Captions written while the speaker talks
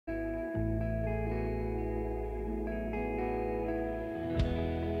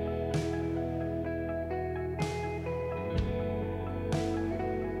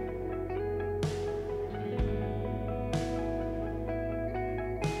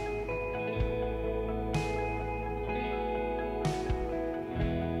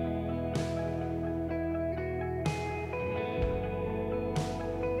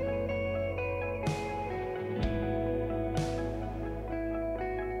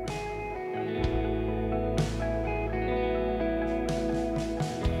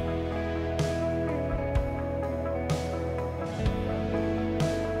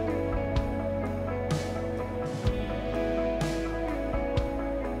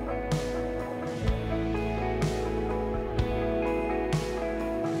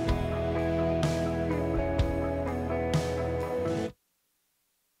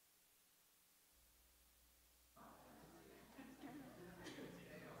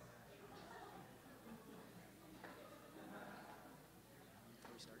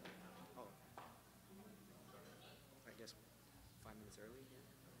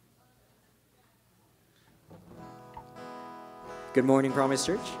Good morning, Promise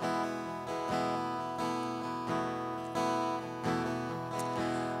Church.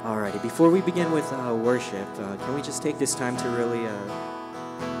 Alrighty, before we begin with worship, can we just take this time to really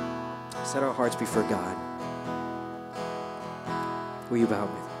set our hearts before God? Will you bow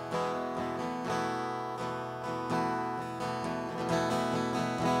with me?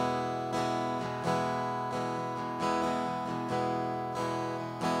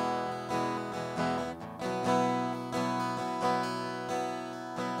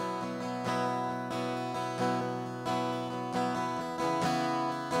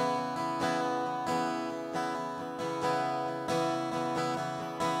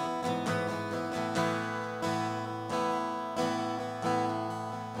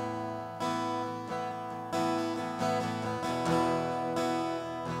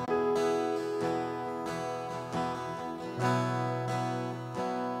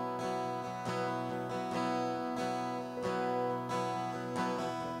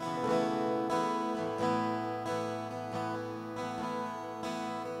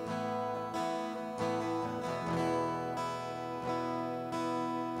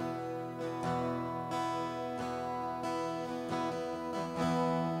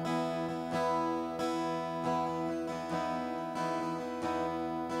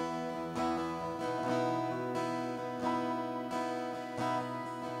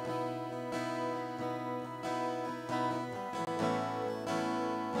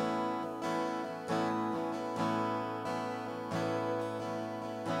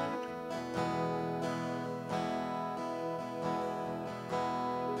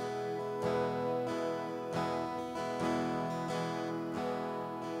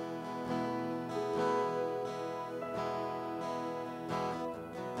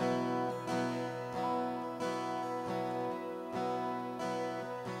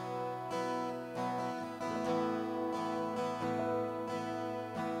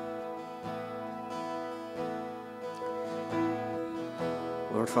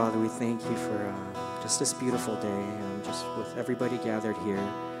 Lord Father, we thank you for just this beautiful day, and just with everybody gathered here,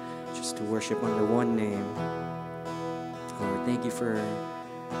 just to worship under one name. Lord, thank you for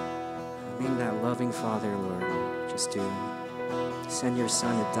being that loving Father, Lord, just to send your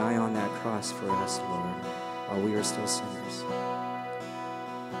Son to die on that cross for us, Lord, while we are still sinners.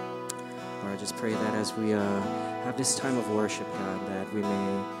 Lord, I just pray that as we have this time of worship, God, that we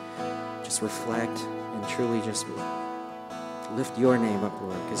may just reflect and truly just lift your name up,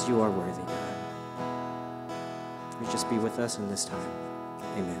 Lord, because you are worthy, God. Please just be with us in this time.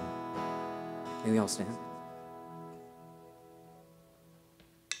 Amen. May we all stand.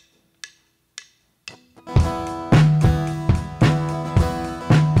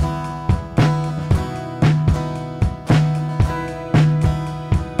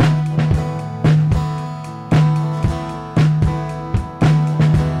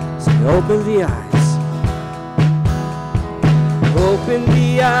 So open the eyes. Open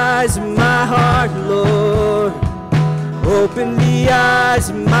the eyes of my heart, Lord. Open the eyes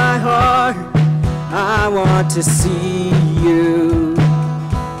of my heart. I want to see you.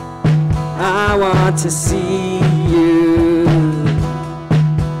 I want to see you.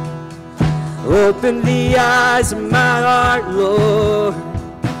 Open the eyes of my heart, Lord.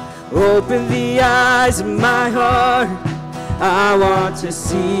 Open the eyes of my heart. I want to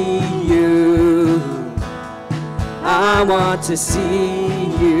see you. I want to see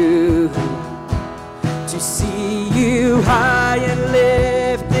you, to see you high and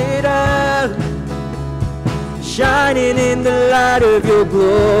lifted up, shining in the light of your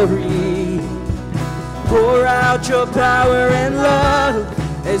glory. Pour out your power and love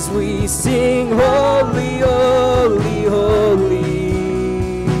as we sing, holy, holy,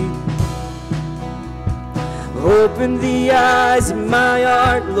 holy. Open the eyes of my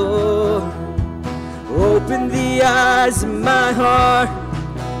heart, Lord. Open the eyes of my heart.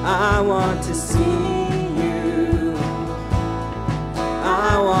 I want to see you.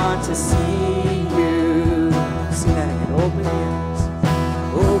 I want to see you. Sing that again. Open the eyes.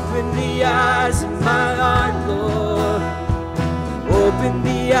 Open the eyes of my heart, Lord. Open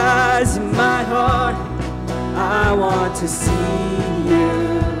the eyes of my heart. I want to see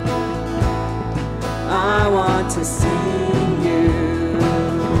you. I want to see you.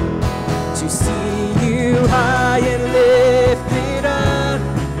 To see you high and lifted up,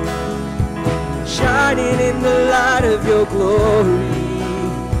 shining in the light of your glory.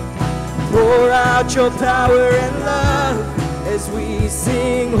 Pour out your power and love as we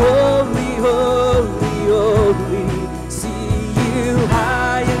sing, holy, holy, holy. See you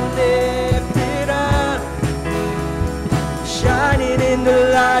high and lifted up, shining in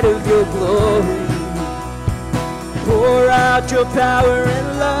the light of your glory. Pour out your your power and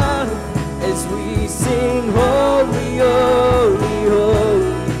love as we sing holy, holy,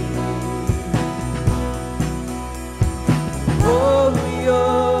 holy. Holy,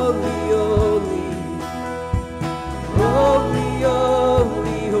 holy, holy. Holy,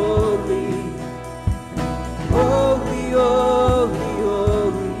 holy, holy. Holy, holy,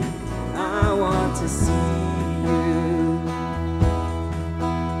 holy. I want to see you.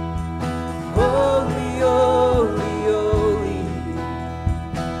 Holy, holy, holy.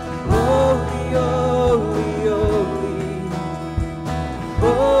 Holy, holy, holy.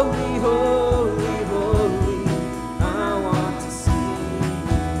 Holy, holy, holy. I want to see you.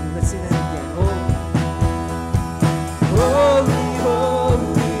 Let's sing that again. Holy,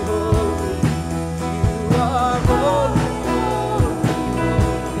 holy, holy. You are holy, holy,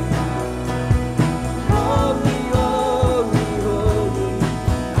 holy. Holy, holy, holy.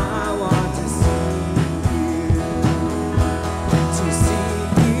 I want to see you. To see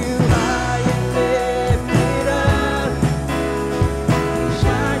you high and lifted up,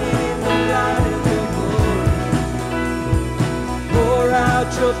 shining in the light of your glory. Pour out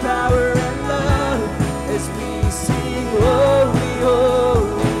your power and love as we sing holy,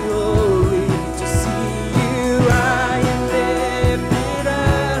 holy, holy. To see you high and lifted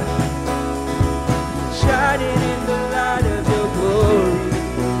up, shining in the light of your glory.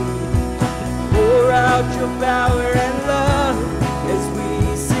 Pour out your power and love as we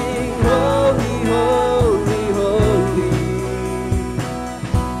sing holy, holy, holy.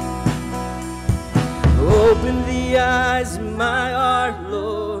 Open the eyes of my heart,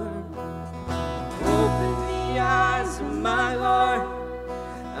 Lord. Open the eyes of my heart.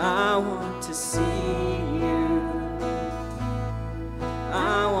 I want to see you.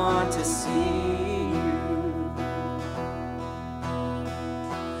 I want to see you.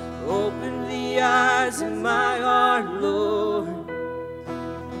 Open the eyes of my heart, Lord.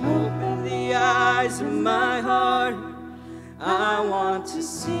 Open the eyes of my heart. I want to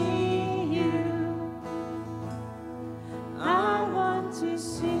see you. I want to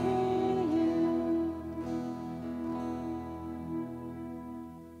see you.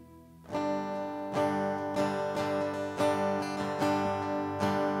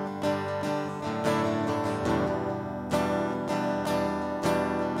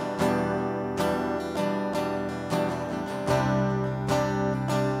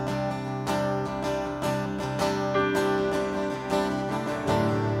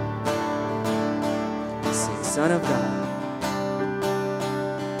 Sing, Son of God.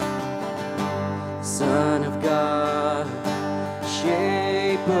 Son of God,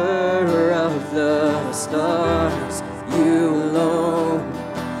 shaper of the stars, you alone,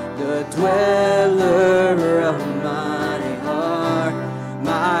 the dweller of my heart,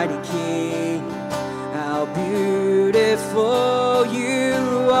 mighty King, how beautiful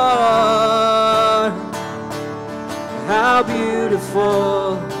you are, how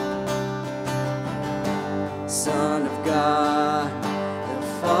beautiful, Son of God, the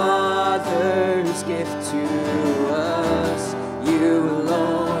Father's gift to us. You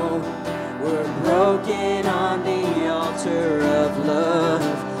alone were broken on the altar of love.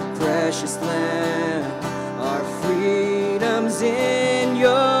 Precious Lamb, our freedom's in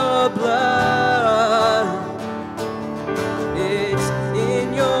your blood. It's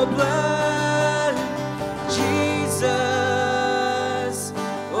in your blood, Jesus,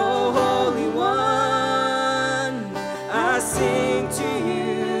 oh Holy One. I sing to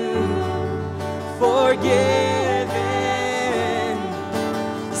you, forgiven,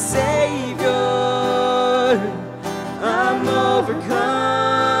 Savior. I'm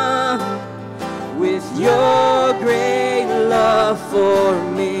overcome with your great love for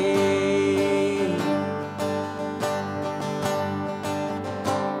me.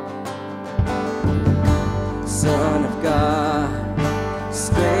 Son of God,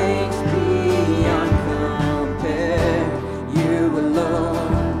 strength beyond compare, you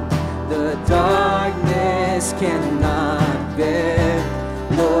alone the darkness cannot bear.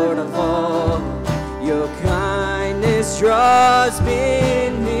 Lord of all, your kindness draws me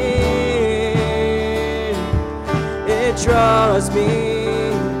near, it draws me.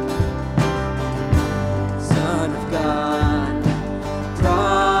 Son of God,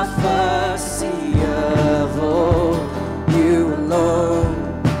 prophecy of old, you alone,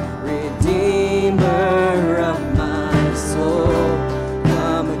 Redeemer of my soul,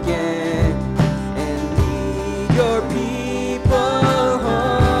 come again and lead your people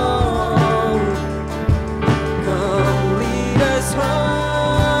home. Come lead us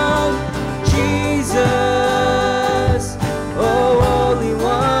home, Jesus, oh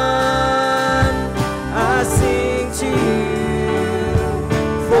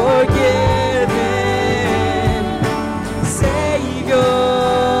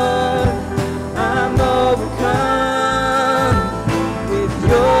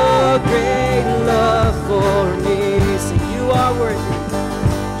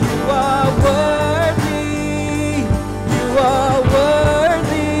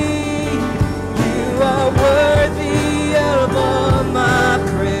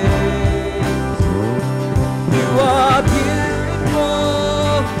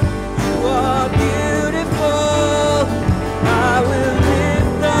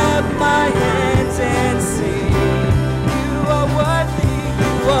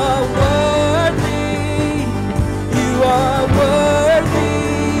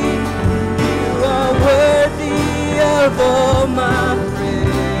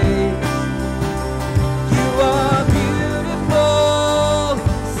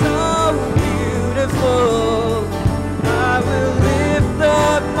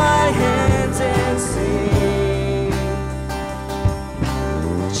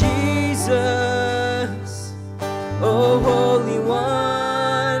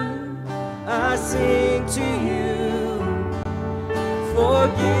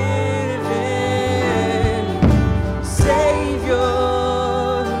forgiven. Savior,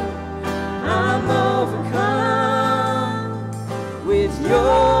 I'm overcome with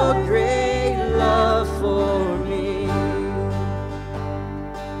your great love for me.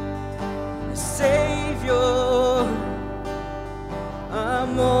 Savior,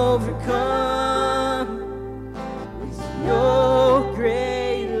 I'm overcome with your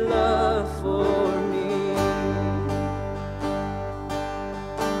great love for me.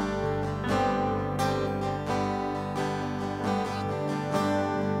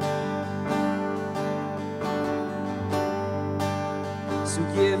 So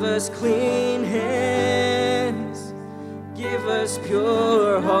give us clean hands, give us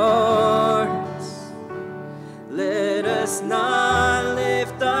pure hearts. Let us not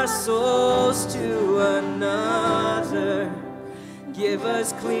lift our souls to another. Give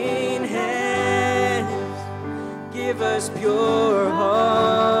us clean hands, give us pure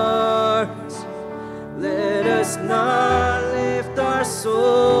hearts. Let us not lift our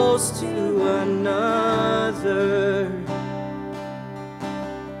souls to another.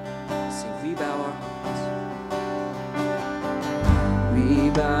 Sing, we bow our hearts. We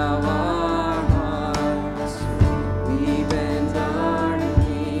bow our hearts. We bend our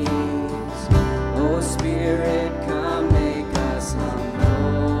knees. Oh Spirit, come make us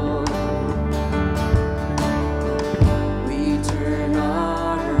humble. We turn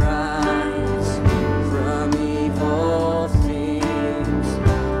our eyes from evil things.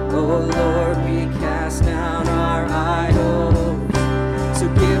 Oh Lord, we cast down our idols. So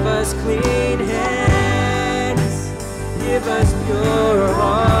give us clean hands, give us pure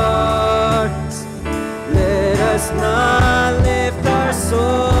hearts. Let us not lift our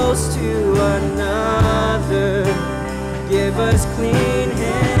souls to another. Give us clean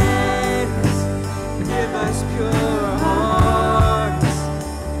hands, give us pure hearts.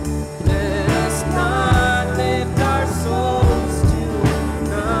 Let us not lift our souls to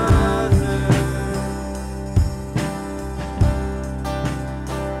another.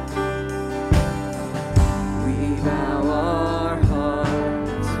 We bow our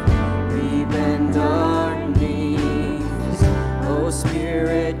hearts, we bend our knees. Oh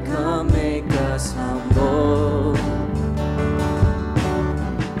Spirit, come make us humble.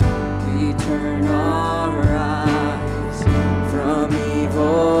 We turn our eyes from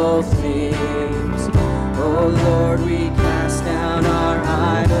evil things. Oh Lord, we cast down our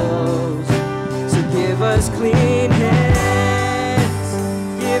idols. So give us clean hands,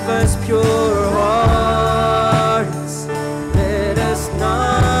 give us pure hearts. Let us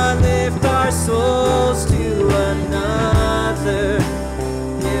not lift our souls to another.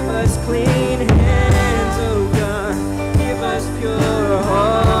 Give us clean hands, oh God, give us pure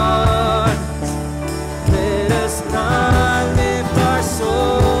hearts. Let us not lift our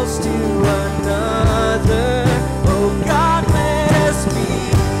souls to another. Oh God, let us be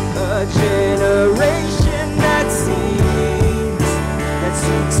a generation that seeks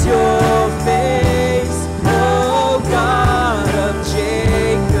your face. Oh God of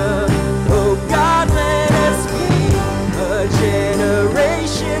Jacob, oh God, let us be a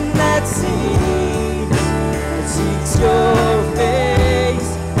generation that seeks your face.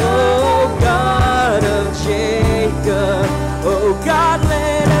 Oh God of Jacob, oh God,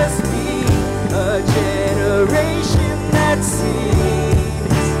 let us be a generation that seeks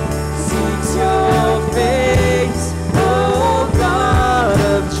your face. Oh God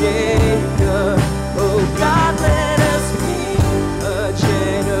of Jacob, oh God, let us be a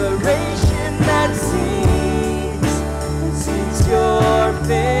generation that seeks your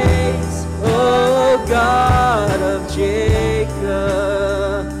face. Oh God of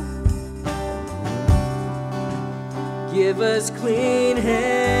Jacob. Give us clean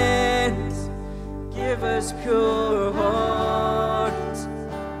hands, give us pure hearts.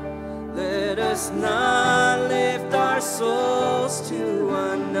 Let us not lift our souls to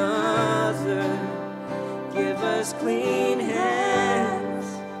another. Give us clean hands,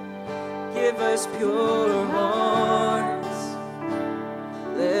 give us pure hearts.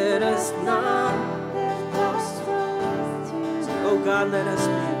 Let us not lift our souls to another. Oh God, let us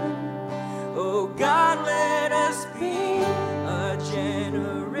be. Oh God, let us be a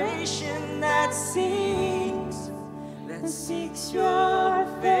generation that seeks your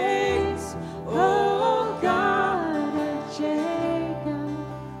face. Oh God of Jacob,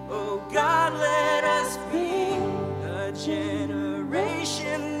 oh God, let us be a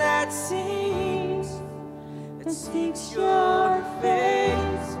generation that seeks your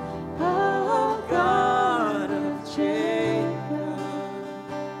face. Oh God of Jacob.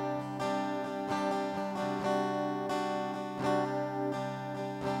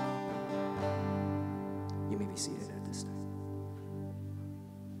 be seated at this time.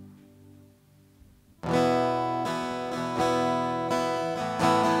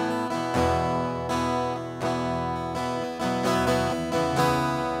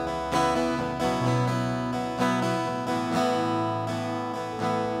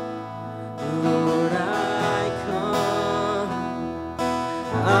 Lord, I come,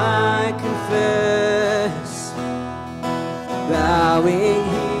 I confess, bowing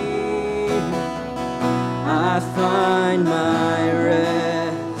here, I find my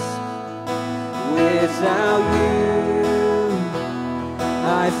rest. Without you,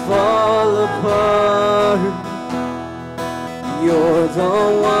 I fall apart. You're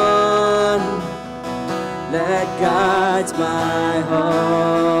the one that guides my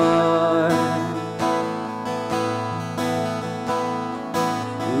heart.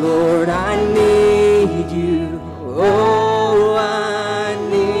 Lord, I need you. Oh, I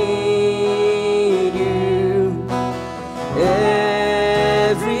need you.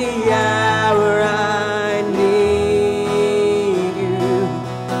 Every hour I need you.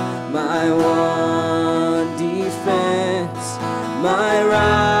 My one defense, my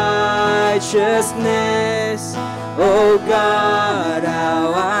righteousness. Oh God,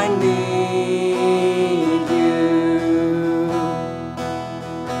 how I need you.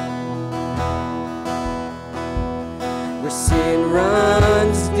 Where sin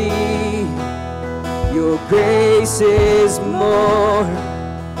runs deep, your grace is more.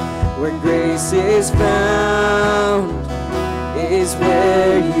 Where grace is found is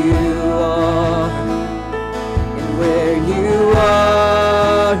where you are. And where you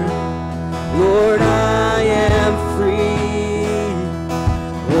are, Lord, I am free.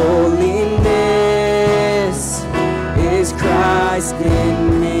 Holiness is Christ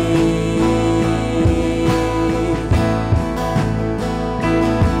in me.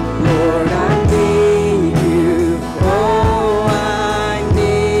 Lord, I need you. Oh, I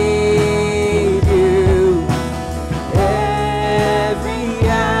need you. Every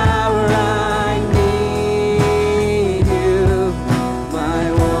hour I need you.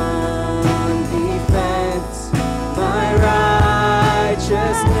 My one defense, my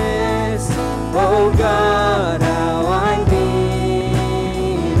righteousness. Oh God, how I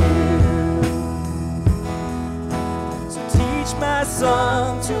need you. So teach my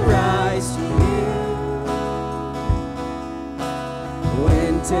song to rise to you.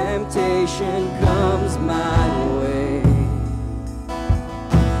 When temptation comes my way,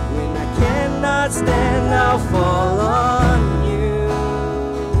 when I cannot stand, I'll fall on you.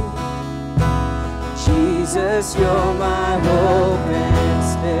 Jesus, you're my hope and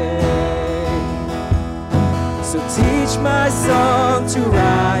stay. So teach my song to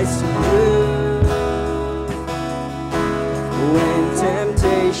rise to you. When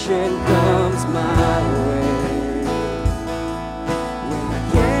temptation comes my way, when I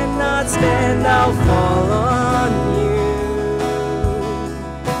cannot stand, I'll fall on you.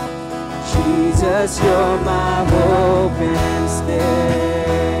 Jesus, you're my hope and stay.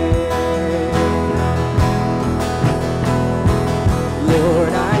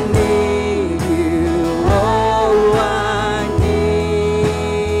 Lord, I need you. Oh, I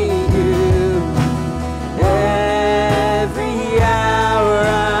need you. Every hour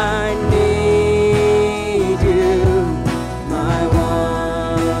I need you. My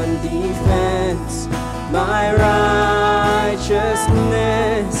one defense, my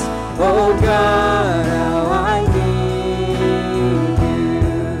righteousness. Oh God, how I need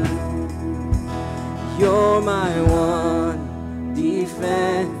you. You're my one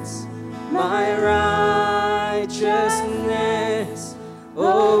defense, my righteousness.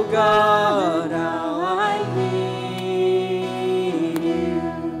 Oh God, how I need you.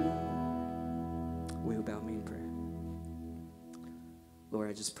 Will you bow me in prayer? Lord,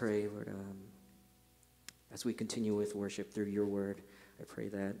 I just pray, Lord, as we continue with worship through your word, I pray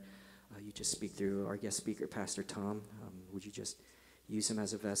that you just speak through our guest speaker, Pastor Tom. Would you just use him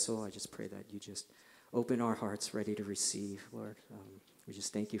as a vessel? I just pray that you just open our hearts ready to receive, Lord. We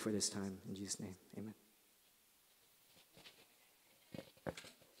just thank you for this time. In Jesus' name, amen.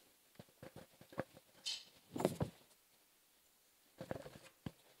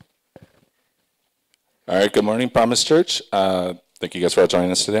 All right, good morning, Promise Church. Thank you guys for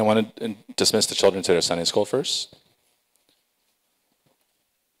joining us today. I want to dismiss the children to their Sunday school first.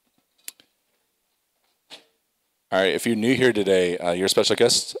 All right, if you're new here today, you're a special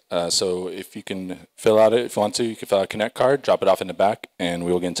guest. So if you can fill out it, if you want to, you can fill out a Connect card, drop it off in the back, and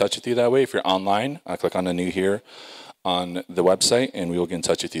we will get in touch with you that way. If you're online, click on the new here on the website, and we will get in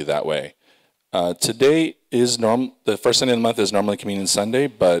touch with you that way. Today the first Sunday of the month is normally Communion Sunday,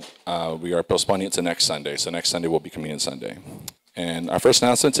 but we are postponing it to next Sunday. So next Sunday will be Communion Sunday. And our first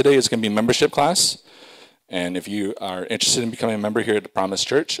announcement today is going to be membership class. And if you are interested in becoming a member here at the Promise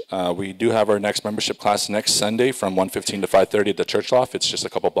Church, we do have our next membership class next Sunday from 1:15 to 5:30 at the church loft. It's just a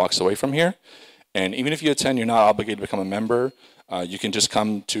couple blocks away from here. And even if you attend, you're not obligated to become a member. You can just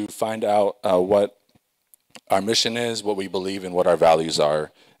come to find out what our mission is, what we believe, and what our values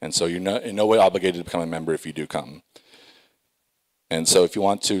are. And so you're in no way obligated to become a member if you do come. And so if you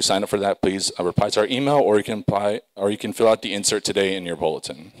want to sign up for that, please reply to our email, or you can fill out the insert today in your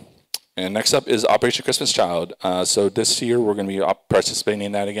bulletin. And next up is Operation Christmas Child. So this year we're going to be participating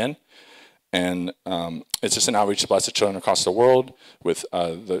in that again. And it's just an outreach to bless the children across the world with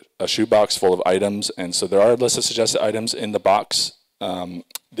a shoebox full of items. And so there are a list of suggested items in the box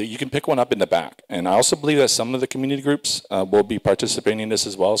that you can pick one up in the back. And I also believe that some of the community groups will be participating in this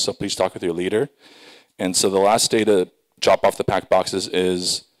as well, so please talk with your leader. And so the last day to drop off the packed boxes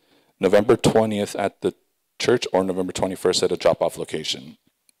is November 20th at the church or November 21st at a drop-off location.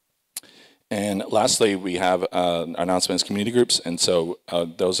 And lastly, we have announcements, community groups, and so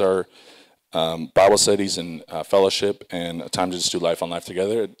those are Bible studies and fellowship and a time to just do life on life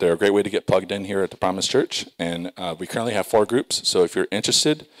together. They're a great way to get plugged in here at the Promise Church. And we currently have 4 groups. So if you're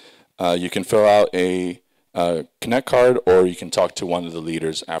interested, you can fill out a Connect card, or you can talk to one of the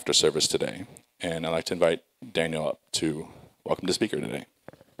leaders after service today. And I'd like to invite Daniel up to welcome the speaker today.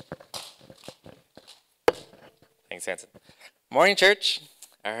 Thanks, Hanson. Morning, church.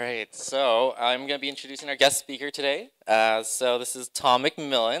 All right, so I'm going to be introducing our guest speaker today. So this is Tom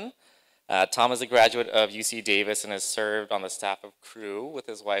McMillan. Tom is a graduate of UC Davis and has served on the staff of Crew with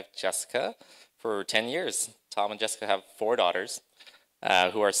his wife Jessica for 10 years. Tom and Jessica have 4 daughters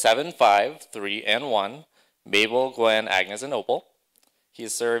who are 7, 5, 3, and 1, Mabel, Gwen, Agnes, and Opal. He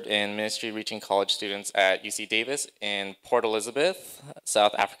has served in ministry reaching college students at UC Davis in Port Elizabeth,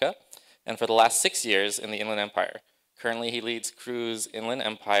 South Africa, and for the last 6 years in the Inland Empire. Currently, he leads Crew's Inland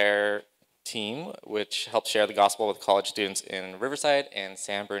Empire team, which helps share the gospel with college students in Riverside and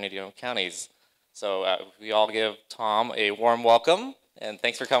San Bernardino counties. So we all give Tom a warm welcome, and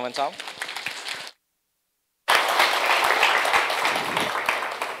thanks for coming, Tom.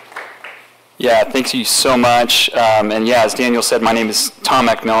 Yeah, thank you so much. And yeah, as Daniel said, my name is Tom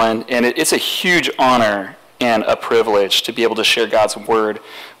McMillan, and it's a huge honor and a privilege to be able to share God's word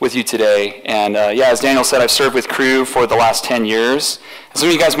with you today. And yeah, as Daniel said, I've served with Crew for the last 10 years. Some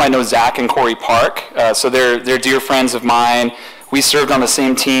of you guys might know Zach and Corey Park. So they're dear friends of mine. We served on the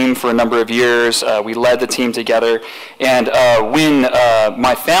same team for a number of years. We led the team together. And when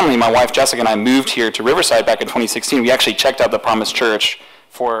my family, my wife Jessica and I moved here to Riverside back in 2016, we actually checked out the Promise Church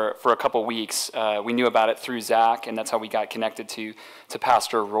for a couple weeks. We knew about it through Zach, and that's how we got connected to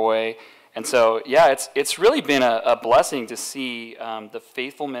Pastor Roy. And so, yeah, it's really been a blessing to see the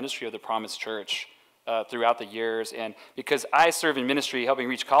faithful ministry of the Promise Church throughout the years. And because I serve in ministry helping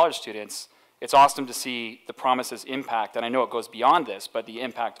reach college students, it's awesome to see the Promise's impact. And I know it goes beyond this, but the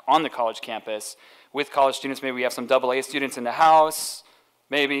impact on the college campus with college students. Maybe we have some AA students in the house.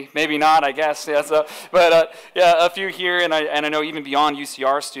 Maybe not, I guess. Yeah, so, but yeah, a few here, and I know even beyond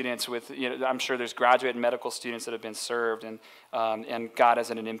UCR students. With I'm sure there's graduate and medical students that have been served, and God has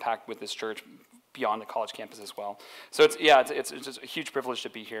had an impact with this church beyond the college campus as well. So it's just a huge privilege to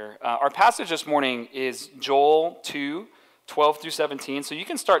be here. Our passage this morning is Joel 2, 12 through 17. So you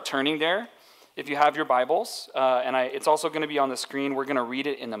can start turning there if you have your Bibles, and it's also going to be on the screen. We're going to read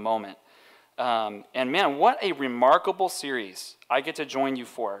it in a moment. And man, what a remarkable series I get to join you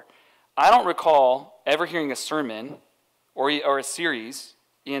for. I don't recall ever hearing a sermon or a series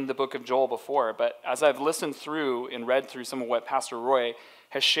in the book of Joel before, but as I've listened through and read through some of what Pastor Roy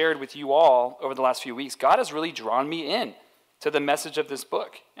has shared with you all over the last few weeks, God has really drawn me in to the message of this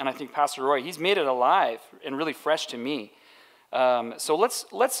book. And I think Pastor Roy, he's made it alive and really fresh to me. So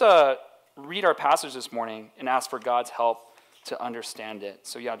let's read our passage this morning and ask for God's help to understand it.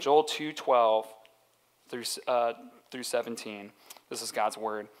 So yeah, Joel 2:12 through 17. This is God's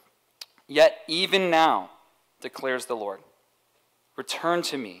word. Yet even now, declares the Lord, return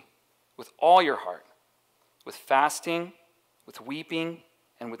to me with all your heart, with fasting, with weeping,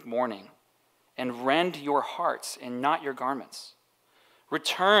 and with mourning, and rend your hearts and not your garments.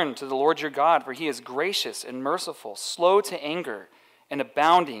 Return to the Lord your God, for he is gracious and merciful, slow to anger, and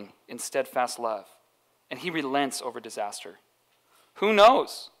abounding in steadfast love, and he relents over disaster. Who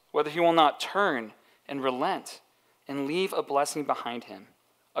knows whether he will not turn and relent and leave a blessing behind him,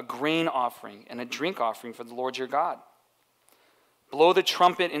 a grain offering and a drink offering for the Lord your God. Blow the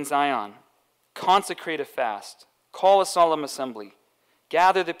trumpet in Zion, consecrate a fast, call a solemn assembly,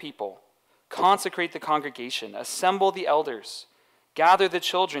 gather the people, Consecrate the congregation, assemble the elders, gather the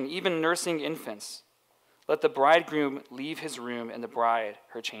children, even nursing infants. Let the bridegroom leave his room and the bride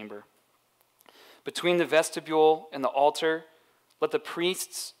her chamber. Between the vestibule and the altar, let the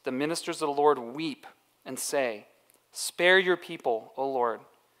priests, the ministers of the Lord, weep and say, spare your people, O Lord,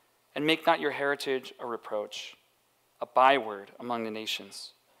 and make not your heritage a reproach, a byword among the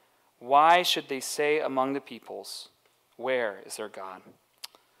nations. Why should they say among the peoples, where is their God?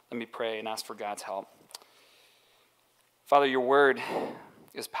 Let me pray and ask for God's help. Father, your word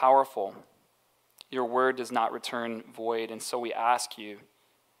is powerful. Your word does not return void, and so we ask you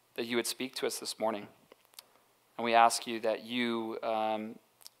that you would speak to us this morning. And we ask you that you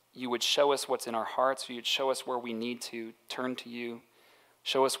would show us what's in our hearts, you would show us where we need to turn to you,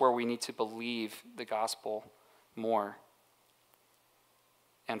 show us where we need to believe the gospel more.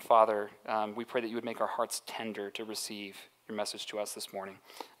 And Father, we pray that you would make our hearts tender to receive your message to us this morning.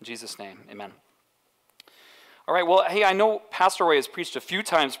 In Jesus' name, amen. All right, well, hey, I know Pastor Roy has preached a few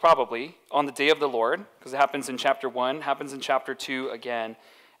times probably on the day of the Lord, because it happens in chapter 1, happens in chapter 2 again.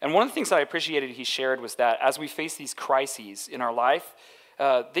 And one of the things that I appreciated he shared was that as we face these crises in our life,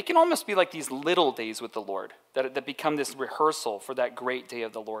 they can almost be like these little days with the Lord, that become this rehearsal for that great day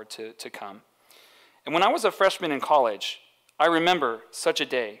of the Lord to come. And when I was a freshman in college, I remember such a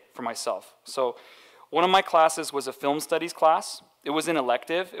day for myself. So one of my classes was a film studies class. It was an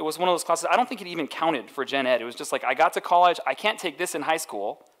elective. It was one of those classes, I don't think it even counted for gen ed. It was just like, I got to college, I can't take this in high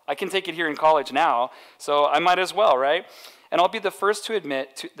school. I can take it here in college now, so I might as well, right? And I'll be the first to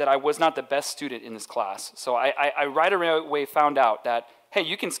admit that I was not the best student in this class. So I right away found out that, hey,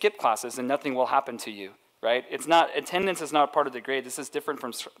 you can skip classes and nothing will happen to you, right? It's not, attendance is not part of the grade. This is different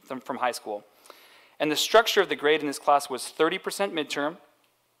from high school. And the structure of the grade in this class was 30% midterm,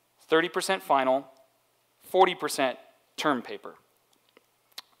 30% final, 40% term paper.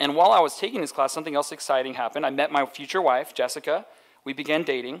 And while I was taking this class, something else exciting happened. I met my future wife, Jessica. We began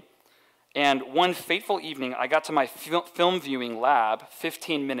dating. And one fateful evening, I got to my film viewing lab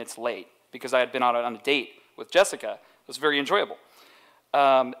 15 minutes late because I had been on a date with Jessica. It was very enjoyable.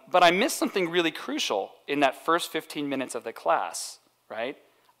 But I missed something really crucial in that first 15 minutes of the class, right?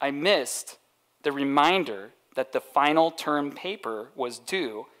 I missed the reminder that the final term paper was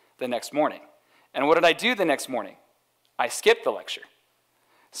due the next morning. And what did I do the next morning? I skipped the lecture.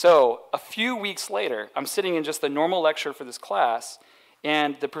 So a few weeks later, I'm sitting in just the normal lecture for this class,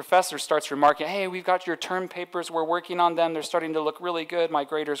 and the professor starts remarking, hey, we've got your term papers, we're working on them, they're starting to look really good, my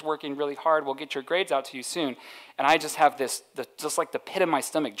grader's working really hard, we'll get your grades out to you soon. And I just have this, just like the pit of my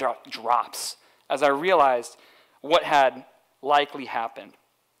stomach drops as I realized what had likely happened.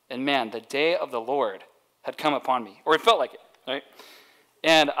 And man, the day of the Lord had come upon me, or it felt like it, right?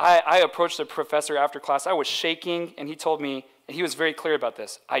 And I approached the professor after class. I was shaking, and he told me, and he was very clear about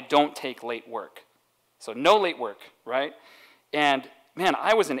this, I don't take late work. So no late work, right? And man,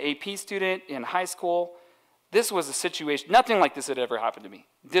 I was an AP student in high school. This was a situation, nothing like this had ever happened to me.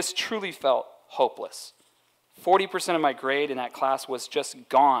 This truly felt hopeless. 40% of my grade in that class was just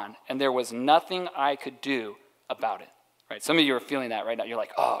gone, and there was nothing I could do about it. Right? Some of you are feeling that right now. You're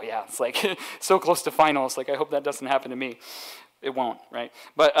like, oh yeah, it's like so close to finals. Like, I hope that doesn't happen to me. It won't, right?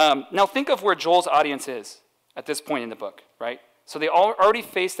 But now think of where Joel's audience is at this point in the book, right? So they already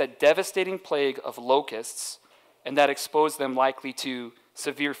faced that devastating plague of locusts, and that exposed them likely to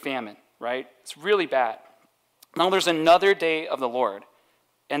severe famine, right? It's really bad. Now there's another day of the Lord,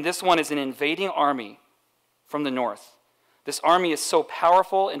 and this one is an invading army from the north. This army is so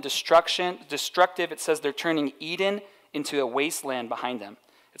powerful and destructive, it says they're turning Eden into a wasteland behind them.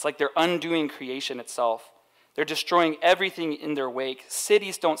 It's like they're undoing creation itself. They're destroying everything in their wake.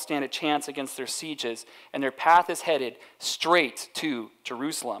 Cities don't stand a chance against their sieges, and their path is headed straight to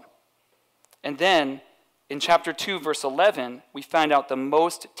Jerusalem. And then, in chapter 2, verse 11, we find out the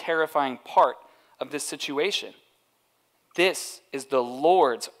most terrifying part of this situation. This is the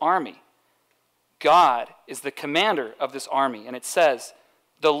Lord's army. God is the commander of this army, and it says,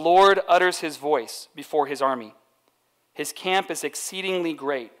 the Lord utters his voice before his army. His camp is exceedingly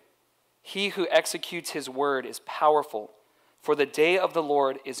great. He who executes his word is powerful, for the day of the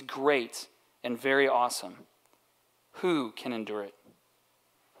Lord is great and very awesome. Who can endure it?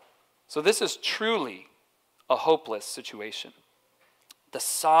 So this is truly a hopeless situation. The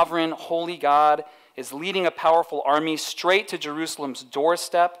sovereign, holy God is leading a powerful army straight to Jerusalem's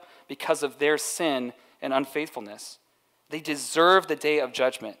doorstep because of their sin and unfaithfulness. They deserve the day of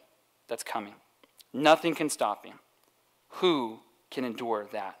judgment that's coming. Nothing can stop him. Who can endure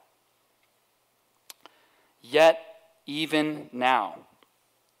that? Yet, even now,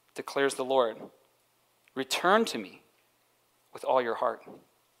 declares the Lord, return to me with all your heart.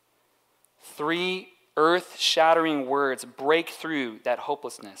 3 earth-shattering words break through that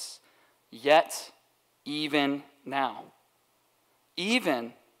hopelessness. Yet, even now.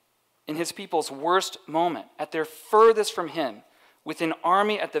 Even in his people's worst moment, at their furthest from him, with an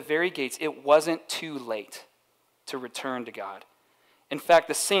army at the very gates, it wasn't too late to return to God. In fact,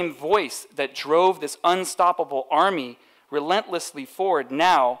 the same voice that drove this unstoppable army relentlessly forward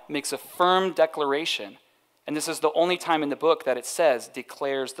now makes a firm declaration. And this is the only time in the book that it says,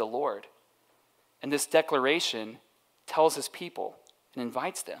 declares the Lord. And this declaration tells his people and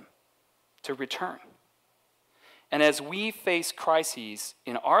invites them to return. And as we face crises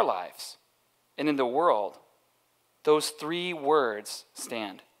in our lives and in the world, those 3 words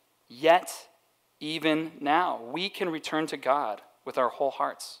stand. Yet, even now, we can return to God with our whole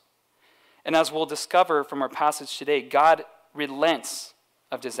hearts. And as we'll discover from our passage today, God relents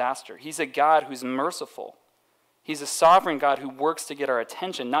of disaster. He's a God who's merciful. He's a sovereign God who works to get our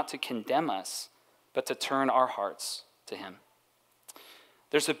attention, not to condemn us, but to turn our hearts to him.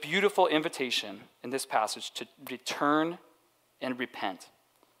 There's a beautiful invitation in this passage to return and repent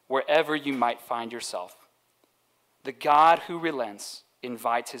wherever you might find yourself. The God who relents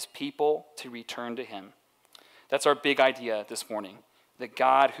invites his people to return to him. That's our big idea this morning. The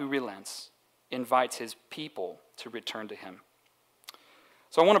God who relents invites his people to return to him.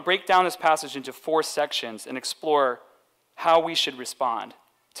 So I want to break down this passage into 4 sections and explore how we should respond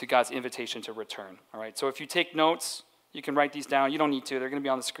to God's invitation to return. All right, so if you take notes, you can write these down. You don't need to. They're going to be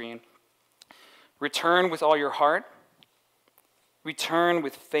on the screen. Return with all your heart. Return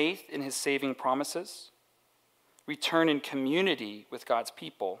with faith in his saving promises. Return in community with God's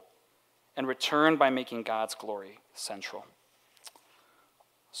people. And return by making God's glory central.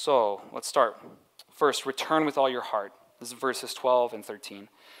 So let's start. First, return with all your heart. This is verses 12 and 13.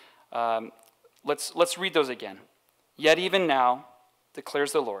 Let's read those again. Yet even now,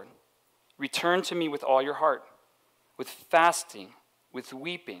 declares the Lord, return to me with all your heart, with fasting, with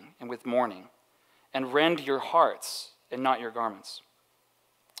weeping, and with mourning, and rend your hearts and not your garments.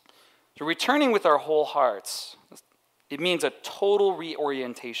 So returning with our whole hearts, it means a total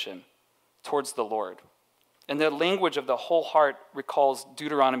reorientation towards the Lord. And the language of the whole heart recalls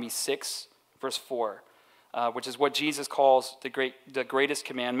Deuteronomy 6, verse 4, which is what Jesus calls the greatest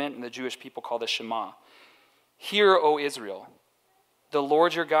commandment, and the Jewish people call the Shema. Hear, O Israel, the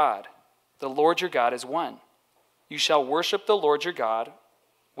Lord your God is one. You shall worship the Lord your God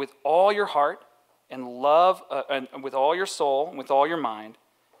with all your heart and love, and with all your soul, and with all your mind,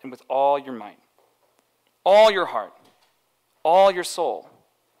 and with all your might. All your heart, all your soul,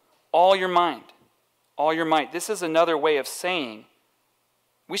 all your mind, all your might. This is another way of saying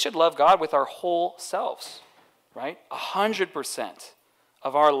we should love God with our whole selves, right? 100%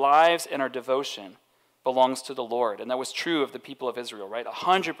 of our lives and our devotion belongs to the Lord. And that was true of the people of Israel, right?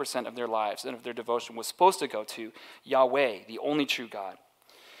 100% of their lives and of their devotion was supposed to go to Yahweh, the only true God.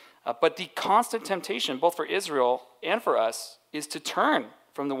 But the constant temptation, both for Israel and for us, is to turn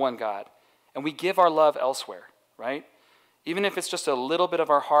from the one God. And we give our love elsewhere, right? Even if it's just a little bit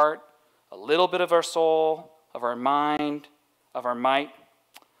of our heart, a little bit of our soul, of our mind, of our might.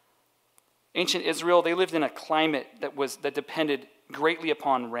 Ancient Israel, they lived in a climate that depended greatly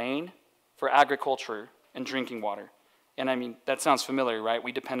upon rain for agriculture and drinking water. And I mean, that sounds familiar, right?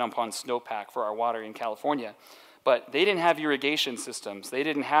 We depend upon snowpack for our water in California. But they didn't have irrigation systems. They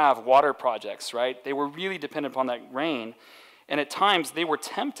didn't have water projects, right? They were really dependent upon that rain. And at times, they were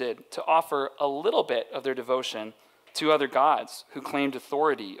tempted to offer a little bit of their devotion to other gods who claimed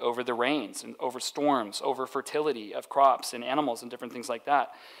authority over the rains and over storms, over fertility of crops and animals and different things like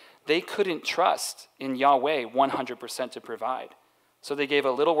that. They couldn't trust in Yahweh 100% to provide. So they gave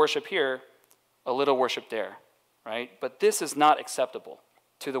a little worship here, a little worship there, right? But this is not acceptable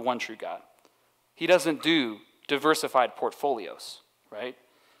to the one true God. He doesn't do diversified portfolios, right?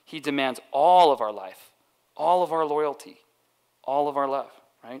 He demands all of our life, all of our loyalty, all of our love,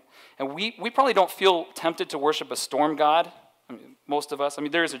 right? And we probably don't feel tempted to worship a storm god. I mean, most of us. I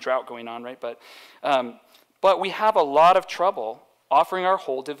mean, there is a drought going on, right? But we have a lot of trouble offering our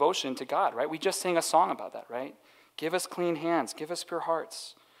whole devotion to God, right? We just sang a song about that, right? Give us clean hands, give us pure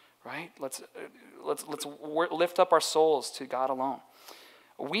hearts, right? Let's lift up our souls to God alone.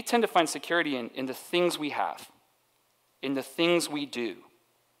 We tend to find security in the things we have, in the things we do,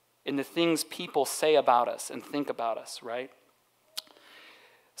 in the things people say about us and think about us, right?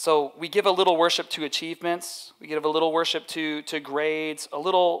 So we give a little worship to achievements, we give a little worship to grades, a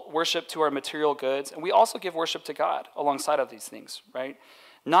little worship to our material goods, and we also give worship to God alongside of these things, right?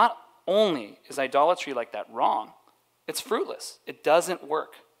 Not only is idolatry like that wrong, it's fruitless. It doesn't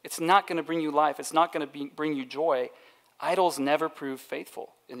work. It's not going to bring you life. It's not going to bring you joy. Idols never prove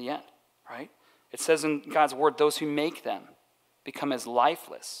faithful in the end, right? It says in God's word, those who make them become as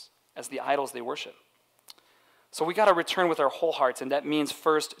lifeless as the idols they worship. So we got to return with our whole hearts, and that means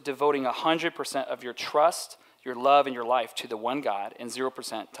first devoting 100% of your trust, your love, and your life to the one God, and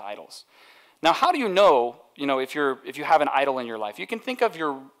 0% to idols. Now, how do you know if you have an idol in your life? You can think of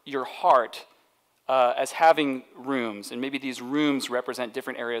your heart as having rooms, and maybe these rooms represent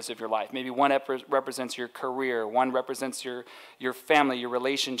different areas of your life. Maybe one represents your career, one represents your family, your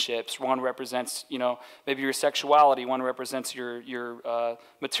relationships, one represents maybe your sexuality, one represents your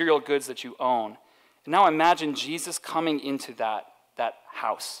material goods that you own. And now imagine Jesus coming into that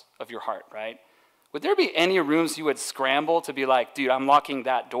house of your heart, right? Would there be any rooms you would scramble to be like, dude, I'm locking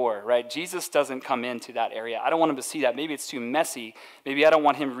that door, right? Jesus doesn't come into that area. I don't want him to see that. Maybe it's too messy. Maybe I don't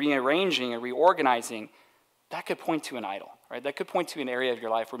want him rearranging and reorganizing. That could point to an idol, right? That could point to an area of your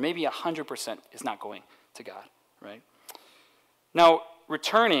life where maybe 100% is not going to God, right? Now,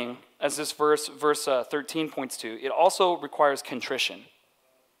 returning, as this verse 13 points to, it also requires contrition,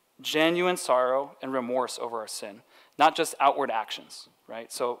 genuine sorrow and remorse over our sin, not just outward actions,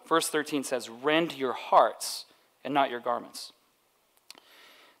 right? So verse 13 says, rend your hearts and not your garments.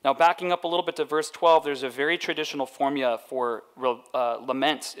 Now backing up a little bit to verse 12, there's a very traditional formula for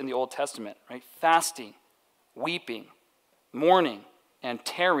lament in the Old Testament, right? Fasting, weeping, mourning, and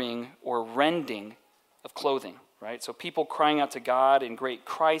tearing or rending of clothing, right? So people crying out to God in great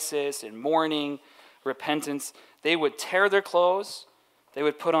crisis and mourning, repentance, they would tear their clothes. They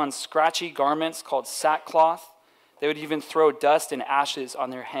would put on scratchy garments called sackcloth. They would even throw dust and ashes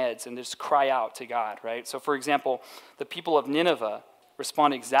on their heads and just cry out to God, right? So for example, the people of Nineveh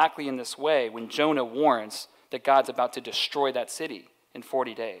respond exactly in this way when Jonah warns that God's about to destroy that city in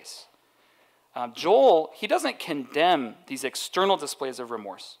 40 days. Joel, he doesn't condemn these external displays of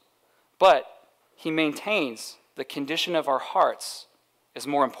remorse, but he maintains the condition of our hearts is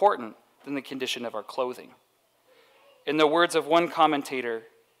more important than the condition of our clothing. In the words of one commentator,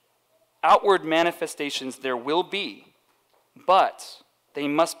 outward manifestations there will be, but they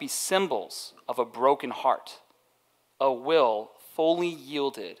must be symbols of a broken heart, a will fully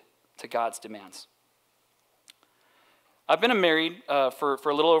yielded to God's demands. I've been married for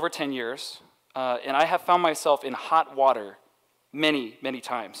a little over 10 years, and I have found myself in hot water many, many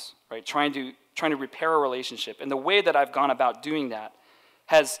times, right? Trying to repair a relationship. And the way that I've gone about doing that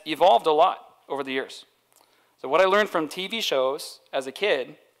has evolved a lot over the years. So what I learned from TV shows as a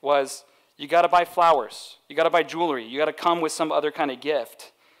kid was you got to buy flowers, you got to buy jewelry, you got to come with some other kind of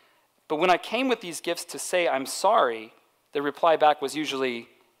gift. But when I came with these gifts to say I'm sorry, the reply back was usually,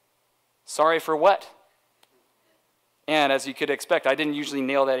 sorry for what? And as you could expect, I didn't usually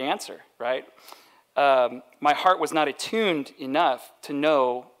nail that answer, right? My heart was not attuned enough to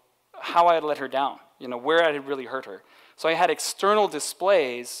know how I had let her down, where I had really hurt her. So I had external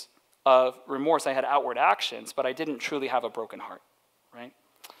displays of remorse. I had outward actions, but I didn't truly have a broken heart, right?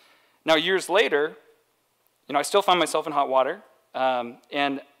 Now, years later, I still find myself in hot water,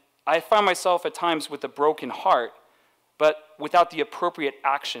 and I find myself at times with a broken heart, but without the appropriate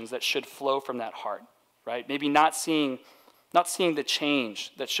actions that should flow from that heart, right? Maybe not seeing the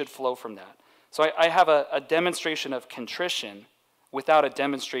change that should flow from that. So I have a demonstration of contrition without a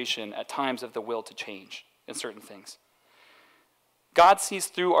demonstration at times of the will to change in certain things. God sees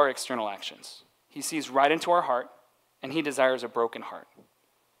through our external actions. He sees right into our heart, and he desires a broken heart.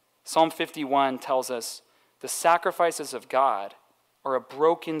 Psalm 51 tells us, the sacrifices of God are a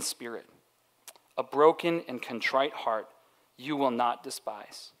broken spirit, a broken and contrite heart you will not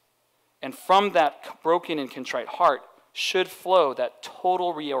despise. And from that broken and contrite heart should flow that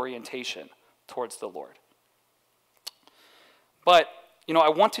total reorientation towards the Lord. But, I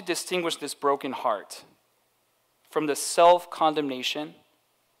want to distinguish this broken heart from the self-condemnation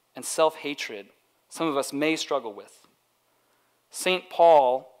and self-hatred some of us may struggle with. St.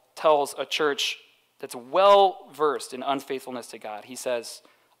 Paul tells a church that's well-versed in unfaithfulness to God, he says,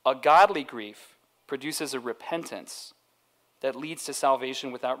 a godly grief produces a repentance that leads to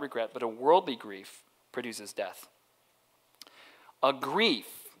salvation without regret, but a worldly grief produces death. A grief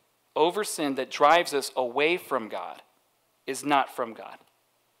over sin that drives us away from God is not from God.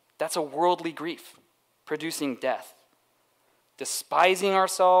 That's a worldly grief, producing death. Despising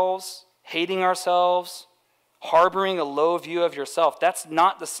ourselves, hating ourselves, harboring a low view of yourself, that's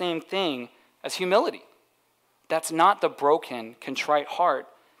not the same thing as humility. That's not the broken, contrite heart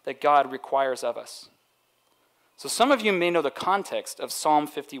that God requires of us. So some of you may know the context of Psalm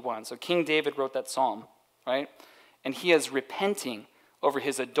 51. So King David wrote that psalm, right? And he is repenting over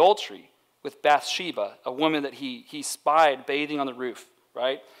his adultery with Bathsheba, a woman that he spied bathing on the roof,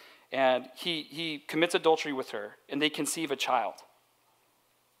 right? And he commits adultery with her, and they conceive a child.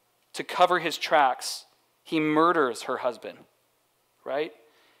 to cover his tracks, he murders her husband, right?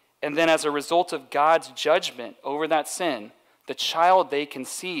 And then as a result of God's judgment over that sin, the child they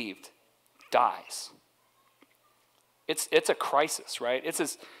conceived dies. It's a crisis, right?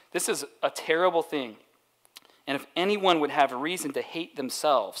 This is a terrible thing. And if anyone would have a reason to hate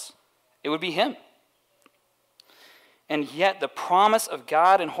themselves, it would be him. And yet the promise of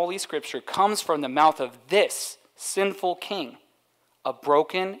God in Holy Scripture comes from the mouth of this sinful king, a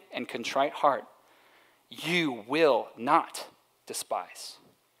broken and contrite heart. You will not despise.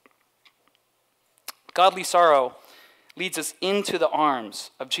 Godly sorrow leads us into the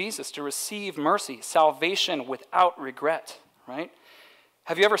arms of Jesus to receive mercy, salvation without regret, right?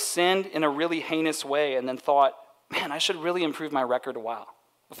 Have you ever sinned in a really heinous way and then thought, man, I should really improve my record a while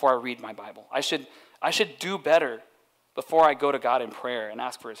before I read my Bible. I should do better before I go to God in prayer and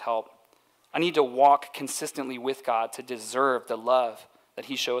ask for his help. I need to walk consistently with God to deserve the love that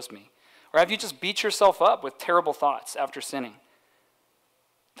he shows me. Or have you just beat yourself up with terrible thoughts after sinning?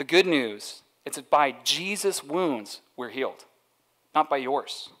 The good news, it's by Jesus' wounds we're healed, not by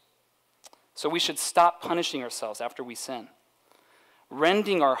yours. So we should stop punishing ourselves after we sin.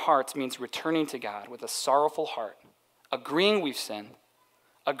 Rending our hearts means returning to God with a sorrowful heart, agreeing we've sinned,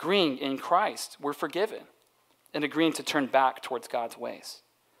 agreeing in Christ we're forgiven, and agreeing to turn back towards God's ways.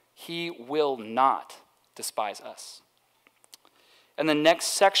 He will not despise us. And the next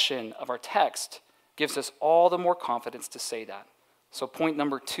section of our text gives us all the more confidence to say that. So point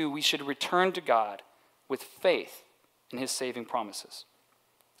number 2, we should return to God with faith in his saving promises.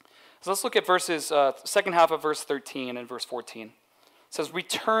 So let's look at second half of verse 13 and verse 14. It says,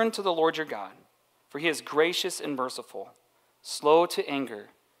 return to the Lord your God, for he is gracious and merciful, slow to anger,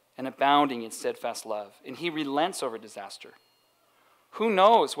 and abounding in steadfast love, and he relents over disaster. Who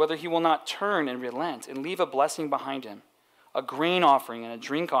knows whether he will not turn and relent and leave a blessing behind him, a grain offering and a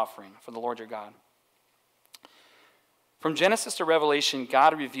drink offering for the Lord your God. From Genesis to Revelation,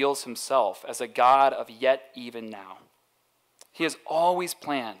 God reveals himself as a God of yet even now. He has always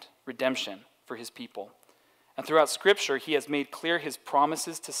planned redemption for his people. And throughout Scripture, he has made clear his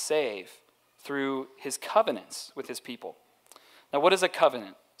promises to save through his covenants with his people. Now, what is a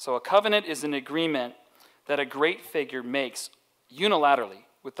covenant? So a covenant is an agreement that a great figure makes unilaterally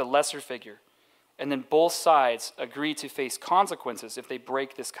with the lesser figure, and then both sides agree to face consequences if they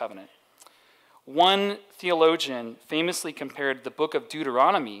break this covenant. One theologian famously compared the book of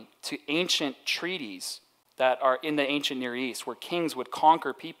Deuteronomy to ancient treaties that are in the ancient Near East, where kings would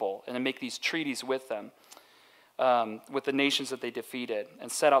conquer people and then make these treaties with them, with the nations that they defeated,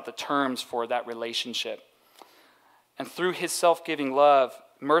 and set out the terms for that relationship. And through his self-giving love,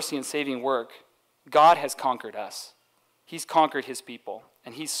 mercy, and saving work, God has conquered us. He's conquered his people,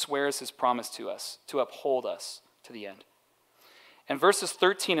 and he swears his promise to us to uphold us to the end. And verses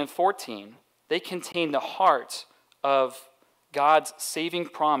 13 and 14, they contain the heart of God's saving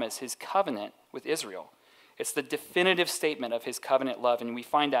promise, his covenant with Israel. It's the definitive statement of his covenant love, and we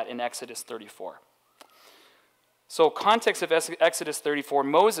find that in Exodus 34. So context of Exodus 34,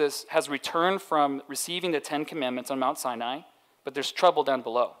 Moses has returned from receiving the 10 Commandments on Mount Sinai, but there's trouble down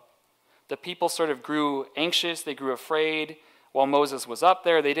below. The people sort of grew anxious, they grew afraid. While Moses was up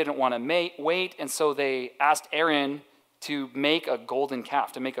there, they didn't want to wait, and so they asked Aaron to make a golden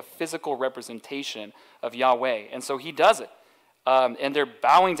calf, to make a physical representation of Yahweh. And so he does it. And they're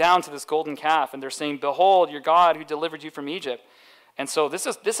bowing down to this golden calf, and they're saying, behold, your God who delivered you from Egypt. And so this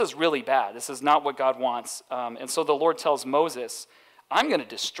is really bad. This is not what God wants. And so the Lord tells Moses, I'm going to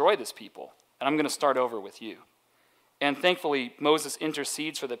destroy this people, and I'm going to start over with you. And thankfully, Moses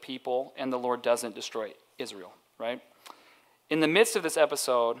intercedes for the people, and the Lord doesn't destroy Israel, right? In the midst of this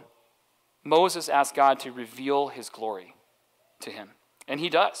episode, Moses asks God to reveal his glory to him. And he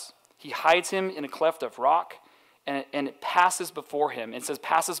does. He hides him in a cleft of rock, and it passes before him. It says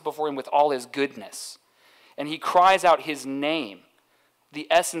passes before him with all his goodness. And he cries out his name, the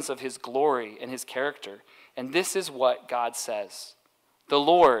essence of his glory and his character. And this is what God says. The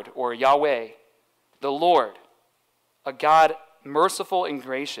Lord, or Yahweh, the Lord, a God merciful and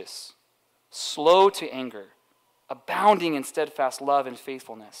gracious, slow to anger, abounding in steadfast love and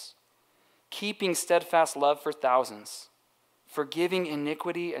faithfulness, keeping steadfast love for thousands, forgiving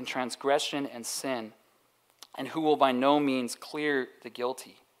iniquity and transgression and sin, and who will by no means clear the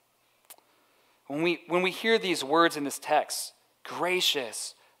guilty. When we hear these words in this text,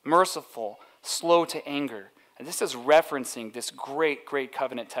 gracious, merciful, slow to anger, and this is referencing this great, great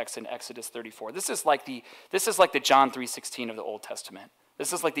covenant text in Exodus 34. This is like the John 3:16 of the Old Testament.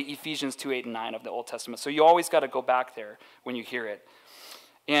 This is like the Ephesians 2:8 and 9 of the Old Testament. So you always got to go back there when you hear it.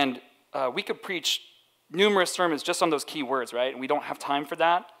 And we could preach numerous sermons just on those key words, right? And we don't have time for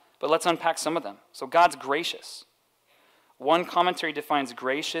that. but let's unpack some of them. So God's gracious. One commentary defines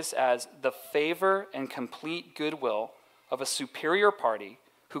gracious as the favor and complete goodwill of a superior party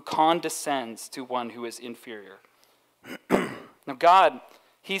who condescends to one who is inferior. Now God,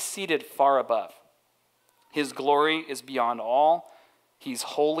 he's seated far above. His glory is beyond all. He's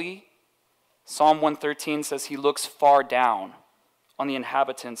holy. Psalm 113 says he looks far down on the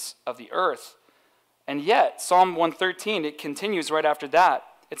inhabitants of the earth. And yet, Psalm 113, it continues right after that.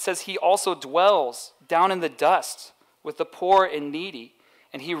 It says he also dwells down in the dust with the poor and needy,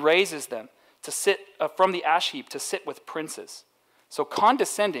 and he raises them to sit from the ash heap to sit with princes. So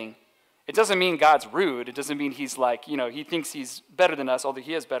condescending, it doesn't mean God's rude. It doesn't mean he's like, he thinks he's better than us, although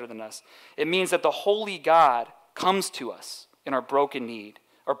he is better than us. It means that the holy God comes to us in our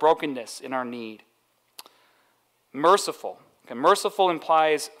brokenness, in our need. Merciful. Okay, merciful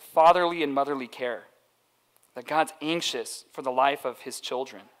implies fatherly and motherly care. That God's anxious for the life of his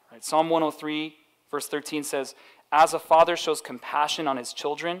children. Right? Psalm 103, verse 13 says, as a father shows compassion on his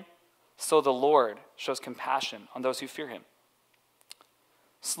children, so the Lord shows compassion on those who fear him.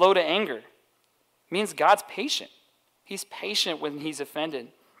 Slow to anger means God's patient. He's patient when he's offended.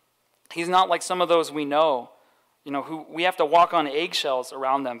 He's not like some of those we know, who we have to walk on eggshells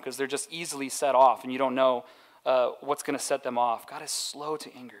around them because they're just easily set off and you don't know what's going to set them off. God is slow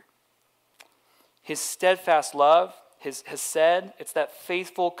to anger. His steadfast love, his hesed, it's that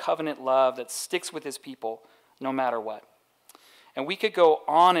faithful covenant love that sticks with his people no matter what. And we could go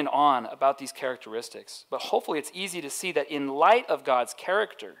on and on about these characteristics, but hopefully it's easy to see that in light of God's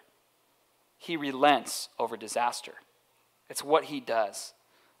character, he relents over disaster. It's what he does.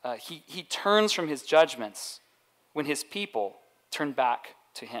 He turns from his judgments when his people turn back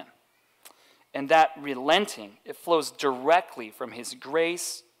to him. And that relenting, it flows directly from his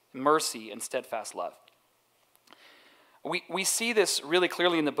grace, mercy, and steadfast love. We see this really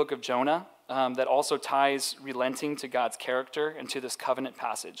clearly in the book of Jonah, that also ties relenting to God's character and to this covenant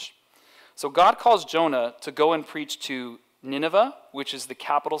passage. So God calls Jonah to go and preach to Nineveh, which is the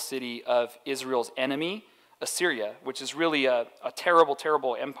capital city of Israel's enemy, Assyria, which is really a terrible,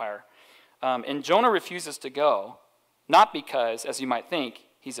 terrible empire. And Jonah refuses to go, not because, as you might think,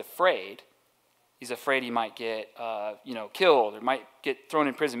 he's afraid. He's afraid he might get killed or might get thrown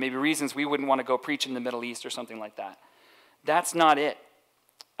in prison, maybe reasons we wouldn't want to go preach in the Middle East or something like that. That's not it.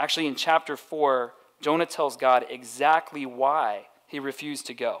 Actually, in chapter 4, Jonah tells God exactly why he refused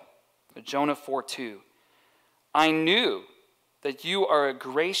to go. Jonah 4:2. I knew that you are a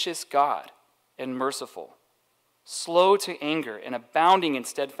gracious God and merciful, slow to anger and abounding in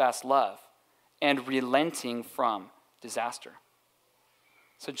steadfast love, and relenting from disaster.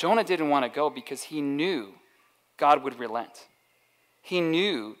 So Jonah didn't want to go because he knew God would relent. He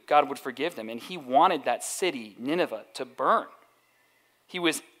knew God would forgive them, and he wanted that city, Nineveh, to burn. He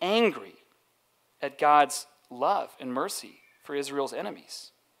was angry at God's love and mercy for Israel's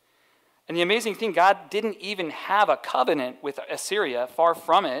enemies. And the amazing thing, God didn't even have a covenant with Assyria, far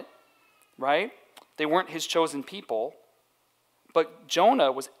from it, right? They weren't his chosen people. But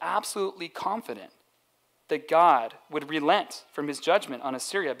Jonah was absolutely confident that God would relent from his judgment on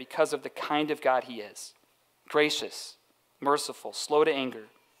Assyria because of the kind of God he is. Gracious, merciful, slow to anger,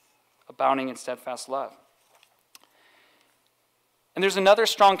 abounding in steadfast love. And there's another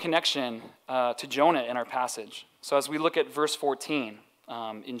strong connection to Jonah in our passage. So as we look at verse 14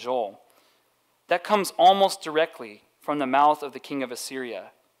 in Joel, that comes almost directly from the mouth of the king of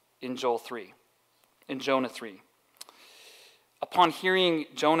Assyria in Jonah 3. Upon hearing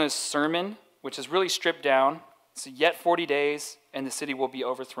Jonah's sermon, which is really stripped down, so yet 40 days and the city will be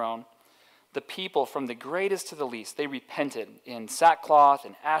overthrown, the people from the greatest to the least, they repented in sackcloth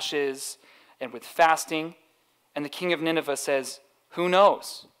and ashes and with fasting. And the king of Nineveh says, who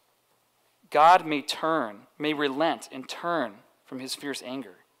knows? God may relent and turn from his fierce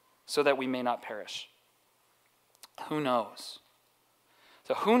anger so that we may not perish. Who knows?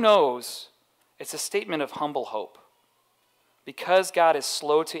 So who knows? It's a statement of humble hope. Because God is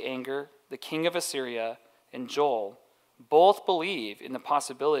slow to anger, the king of Assyria and Joel both believe in the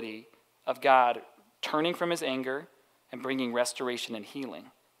possibility of God turning from his anger and bringing restoration and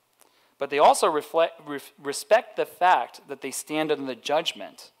healing. But they also respect the fact that they stand under the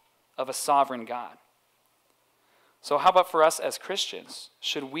judgment of a sovereign God. So how about for us as Christians?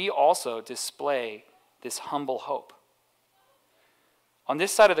 Should we also display this humble hope? On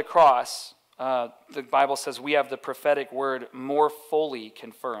this side of the cross, the Bible says we have the prophetic word more fully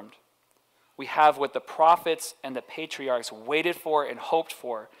confirmed. We have what the prophets and the patriarchs waited for and hoped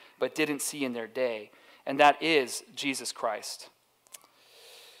for, but didn't see in their day, and that is Jesus Christ.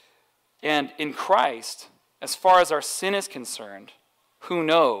 And in Christ, as far as our sin is concerned, who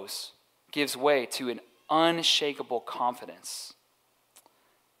knows gives way to an unshakable confidence.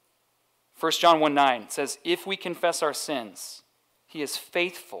 1 John 1:9 says, if we confess our sins, he is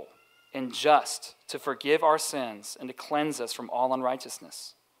faithful and just to forgive our sins and to cleanse us from all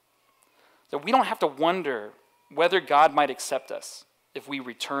unrighteousness. So we don't have to wonder whether God might accept us if we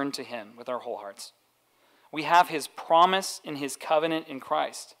return to him with our whole hearts. We have his promise in his covenant in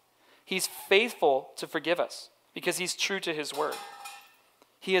Christ. He's faithful to forgive us because he's true to his word.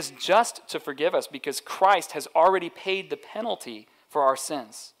 He is just to forgive us because Christ has already paid the penalty for our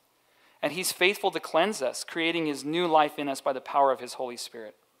sins. And he's faithful to cleanse us, creating his new life in us by the power of his Holy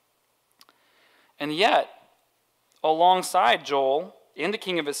Spirit. And yet, alongside Joel and the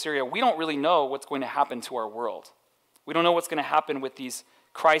king of Assyria, we don't really know what's going to happen to our world. We don't know what's going to happen with these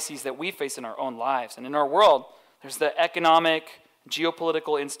crises that we face in our own lives. And in our world, there's the economic,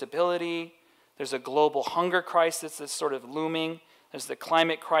 geopolitical instability. There's a global hunger crisis that's sort of looming. There's the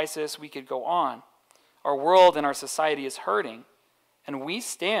climate crisis. We could go on. Our world and our society is hurting. And we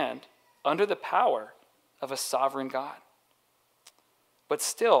stand under the power of a sovereign God. But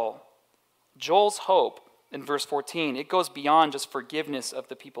still, Joel's hope in verse 14, it goes beyond just forgiveness of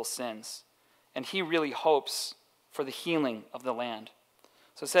the people's sins. And he really hopes for the healing of the land.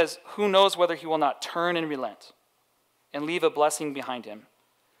 So it says, who knows whether he will not turn and relent and leave a blessing behind him,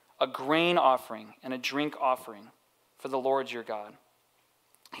 a grain offering and a drink offering for the Lord your God.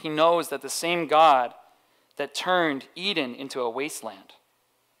 He knows that the same God that turned Eden into a wasteland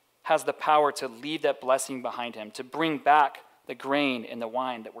has the power to leave that blessing behind him, to bring back the grain and the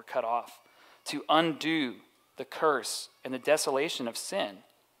wine that were cut off, to undo the curse and the desolation of sin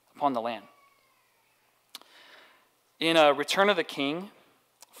upon the land. In Return of the King,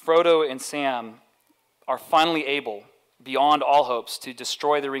 Frodo and Sam are finally able, beyond all hopes, to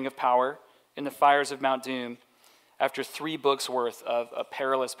destroy the Ring of Power in the fires of Mount Doom after 3 books worth of a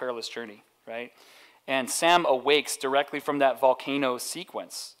perilous, perilous journey, right? And Sam awakes directly from that volcano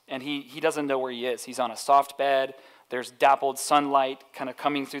sequence, and he doesn't know where he is. He's on a soft bed. There's dappled sunlight kind of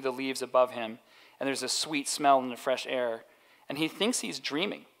coming through the leaves above him, and there's a sweet smell in the fresh air. And he thinks he's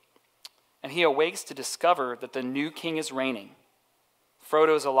dreaming. And he awakes to discover that the new king is reigning.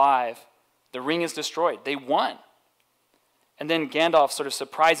 Frodo's alive. The ring is destroyed. They won. And then Gandalf sort of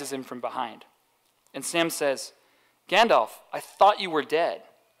surprises him from behind. And Sam says, Gandalf, I thought you were dead,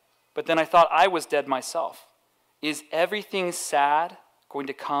 but then I thought I was dead myself. Is everything sad going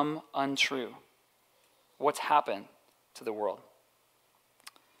to come untrue? What's happened to the world?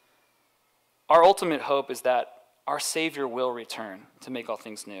 Our ultimate hope is that our Savior will return to make all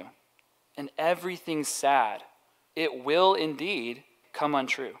things new. And everything sad, it will indeed come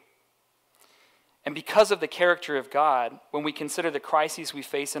untrue. And because of the character of God, when we consider the crises we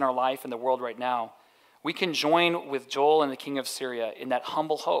face in our life and the world right now, we can join with Joel and the king of Syria in that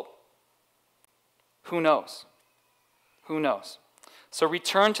humble hope. Who knows? Who knows? So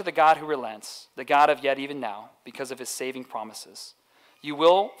return to the God who relents, the God of yet even now, because of his saving promises. You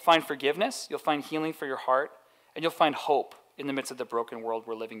will find forgiveness, you'll find healing for your heart, and you'll find hope in the midst of the broken world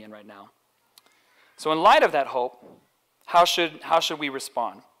we're living in right now. So in light of that hope, how should we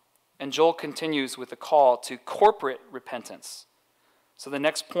respond? And Joel continues with a call to corporate repentance. So the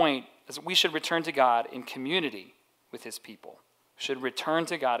next point is we should return to God in community with his people. We should return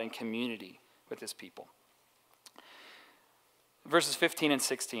to God in community with his people. Verses 15 and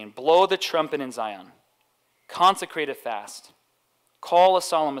 16. Blow the trumpet in Zion. Consecrate a fast. Call a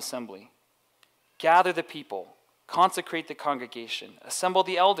solemn assembly. Gather the people. Consecrate the congregation. Assemble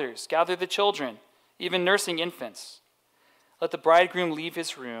the elders. Gather the children, even nursing infants. Let the bridegroom leave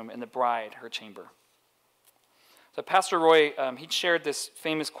his room and the bride her chamber. So Pastor Roy, he shared this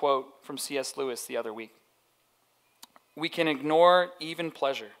famous quote from C.S. Lewis the other week. We can ignore even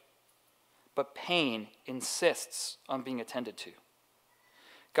pleasure, but pain insists on being attended to.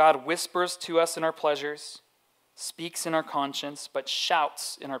 God whispers to us in our pleasures, speaks in our conscience, but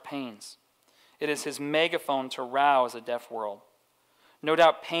shouts in our pains. It is his megaphone to rouse a deaf world. No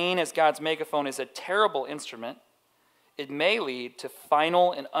doubt pain as God's megaphone is a terrible instrument. It may lead to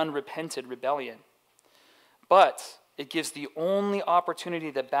final and unrepented rebellion. But it gives the only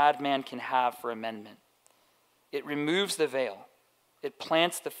opportunity that bad man can have for amendment. It removes the veil. It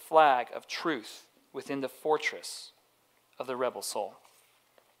plants the flag of truth within the fortress of the rebel soul.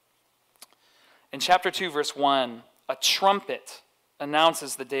 In chapter 2, verse 1, a trumpet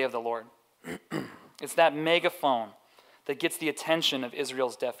announces the day of the Lord. It's that megaphone that gets the attention of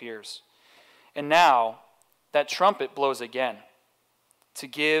Israel's deaf ears. And now, that trumpet blows again to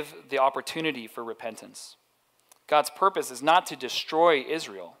give the opportunity for repentance. God's purpose is not to destroy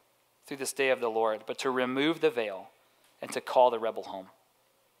Israel through this day of the Lord, but to remove the veil and to call the rebel home.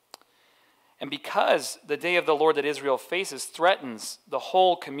 And because the day of the Lord that Israel faces threatens the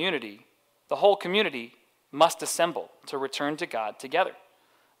whole community must assemble to return to God together.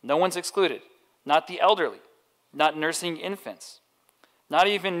 No one's excluded, not the elderly, not nursing infants, not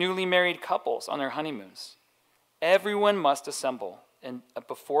even newly married couples on their honeymoons. Everyone must assemble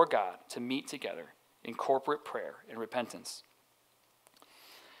before God to meet together in corporate prayer and repentance.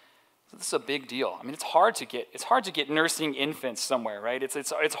 So this is a big deal. I mean, it's hard to get nursing infants somewhere, right?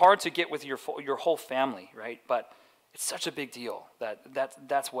 It's hard to get with your whole family, right? But it's such a big deal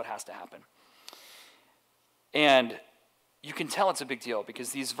that's what has to happen. And you can tell it's a big deal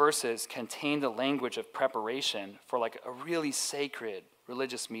because these verses contain the language of preparation for like a really sacred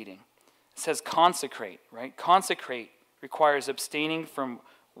religious meeting. It says consecrate, right? Consecrate requires abstaining from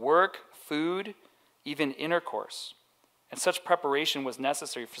work, food, even intercourse. And such preparation was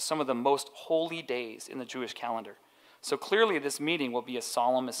necessary for some of the most holy days in the Jewish calendar. So clearly this meeting will be a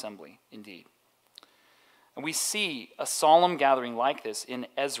solemn assembly indeed. And we see a solemn gathering like this in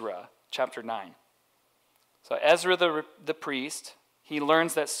Ezra chapter 9. So Ezra the priest, he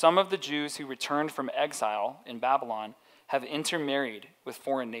learns that some of the Jews who returned from exile in Babylon have intermarried with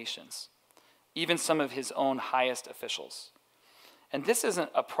foreign nations, even some of his own highest officials. And this isn't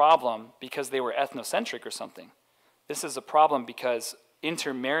a problem because they were ethnocentric or something. This is a problem because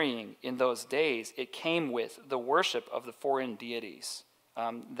intermarrying in those days, it came with the worship of the foreign deities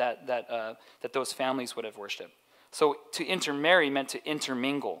that those families would have worshipped. So to intermarry meant to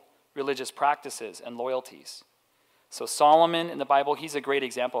intermingle religious practices and loyalties. So Solomon in the Bible, he's a great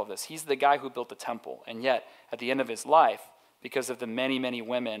example of this. He's the guy who built the temple, and yet at the end of his life, because of the many, many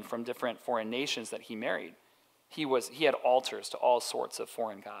women from different foreign nations that he married, he had altars to all sorts of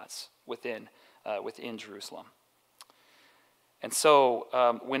foreign gods within Jerusalem. And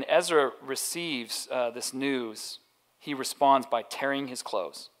so when Ezra receives this news, he responds by tearing his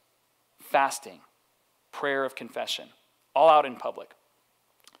clothes, fasting, prayer of confession, all out in public.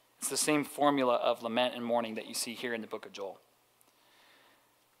 It's the same formula of lament and mourning that you see here in the book of Joel.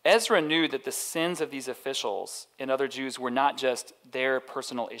 Ezra knew that the sins of these officials and other Jews were not just their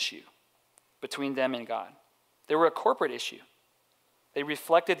personal issue between them and God. They were a corporate issue. They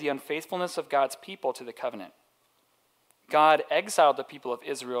reflected the unfaithfulness of God's people to the covenant. God exiled the people of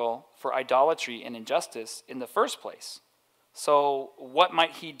Israel for idolatry and injustice in the first place. So what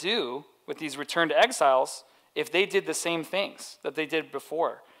might he do with these returned exiles if they did the same things that they did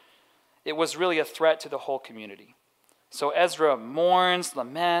before? It was really a threat to the whole community. So Ezra mourns,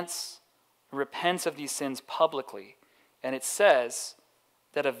 laments, repents of these sins publicly. And it says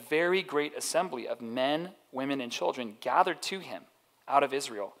that a very great assembly of men, women, and children gathered to him out of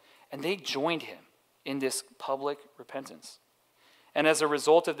Israel. And they joined him in this public repentance. And as a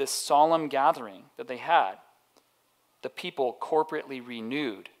result of this solemn gathering that they had, the people corporately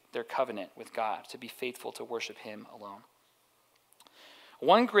renewed their covenant with God to be faithful to worship him alone.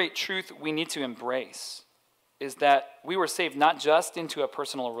 One great truth we need to embrace is that we were saved not just into a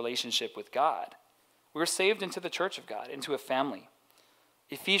personal relationship with God. We were saved into the church of God, into a family.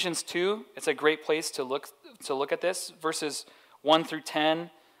 Ephesians 2, it's a great place to look at this. Verses 1 through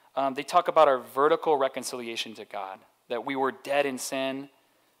 10, they talk about our vertical reconciliation to God, that we were dead in sin,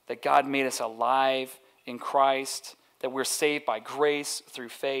 that God made us alive in Christ, that we're saved by grace through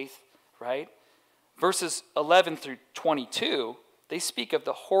faith, right? Verses 11 through 22, they speak of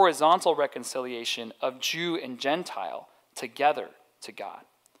the horizontal reconciliation of Jew and Gentile together to God.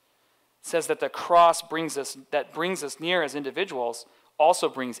 It says that the cross brings us near as individuals also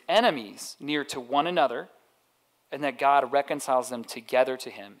brings enemies near to one another, and that God reconciles them together to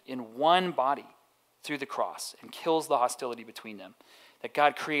him in one body through the cross and kills the hostility between them. That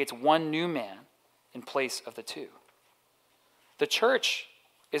God creates one new man in place of the two. The church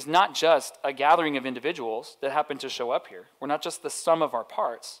is not just a gathering of individuals that happen to show up here. We're not just the sum of our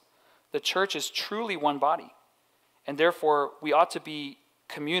parts. The church is truly one body. And therefore, we ought to be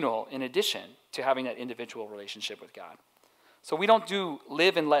communal in addition to having that individual relationship with God. So we don't do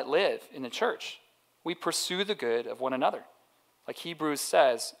live and let live in the church. We pursue the good of one another. Like Hebrews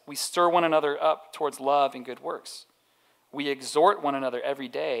says, we stir one another up towards love and good works. We exhort one another every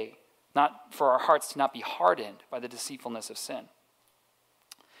day, not for our hearts to not be hardened by the deceitfulness of sin.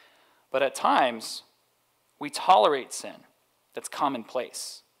 But at times, we tolerate sin that's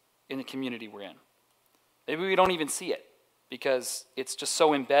commonplace in the community we're in. Maybe we don't even see it because it's just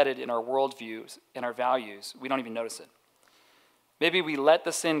so embedded in our worldviews and our values, we don't even notice it. Maybe we let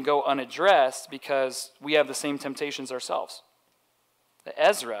the sin go unaddressed because we have the same temptations ourselves.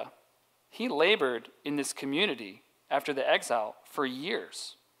 Ezra, he labored in this community after the exile for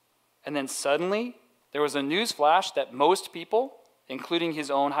years. And then suddenly, there was a news flash that most people, including his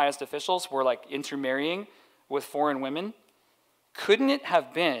own highest officials, were like intermarrying with foreign women. Couldn't it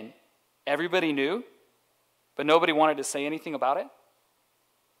have been everybody knew, but nobody wanted to say anything about it?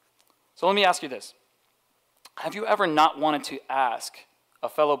 So let me ask you this. Have you ever not wanted to ask a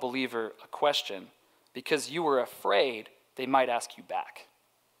fellow believer a question because you were afraid they might ask you back,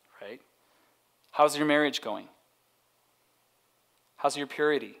 right? How's your marriage going? How's your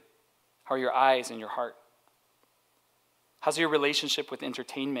purity? How are your eyes and your heart? How's your relationship with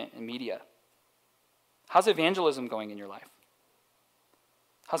entertainment and media? How's evangelism going in your life?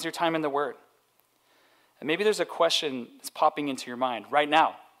 How's your time in the Word? And maybe there's a question that's popping into your mind right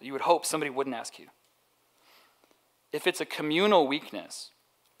now that you would hope somebody wouldn't ask you. If it's a communal weakness,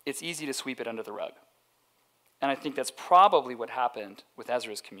 it's easy to sweep it under the rug. And I think that's probably what happened with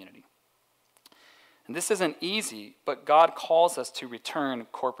Ezra's community. And this isn't easy, but God calls us to return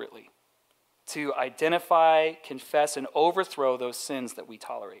corporately, to identify, confess, and overthrow those sins that we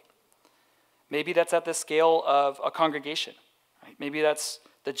tolerate. Maybe that's at the scale of a congregation, right? Maybe that's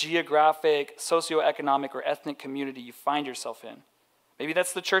the geographic, socioeconomic, or ethnic community you find yourself in. Maybe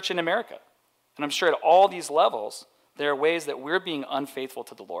that's the church in America. And I'm sure at all these levels, there are ways that we're being unfaithful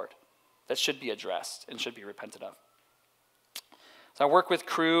to the Lord that should be addressed and should be repented of. So I work with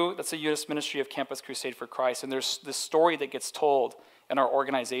Cru, that's a U.S. ministry of Campus Crusade for Christ, and there's this story that gets told in our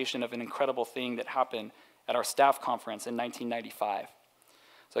organization of an incredible thing that happened at our staff conference in 1995.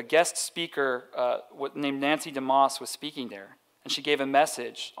 So a guest speaker named Nancy DeMoss was speaking there, and she gave a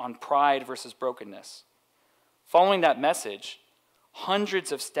message on pride versus brokenness. Following that message,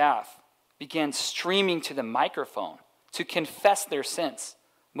 hundreds of staff began streaming to the microphone to confess their sins,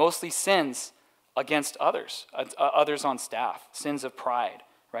 mostly sins against others, others on staff, sins of pride,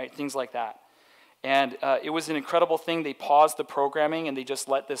 right? Things like that. And it was an incredible thing. They paused the programming and they just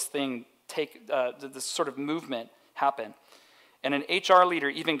let this thing take, this sort of movement happen. And an HR leader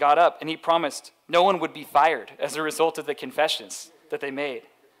even got up and he promised no one would be fired as a result of the confessions that they made,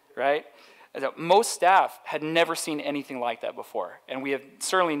 right? Most staff had never seen anything like that before, and we have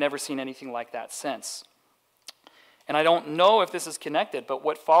certainly never seen anything like that since. And I don't know if this is connected, but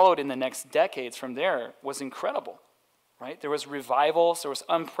what followed in the next decades from there was incredible, right? There was revivals, there was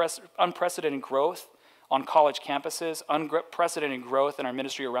unprecedented growth on college campuses, unprecedented growth in our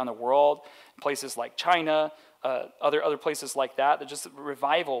ministry around the world, places like China, other places like that, that just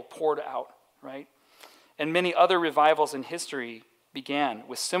revival poured out, right? And many other revivals in history began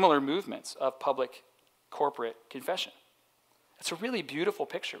with similar movements of public corporate confession. It's a really beautiful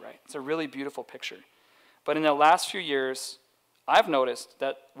picture, right? It's a really beautiful picture. But in the last few years, I've noticed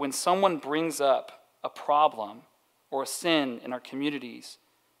that when someone brings up a problem or a sin in our communities,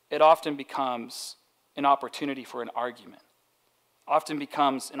 it often becomes an opportunity for an argument, often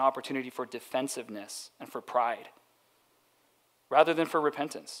becomes an opportunity for defensiveness and for pride, rather than for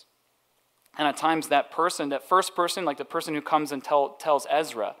repentance. And at times that person, that first person, like the person who comes and tells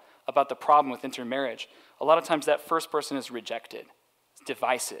Ezra about the problem with intermarriage, a lot of times that first person is rejected. It's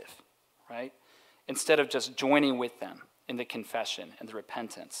divisive, right? Instead of just joining with them in the confession and the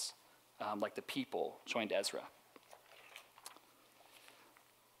repentance, like the people joined Ezra.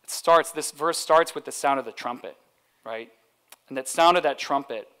 This verse starts with the sound of the trumpet, right? And that sound of that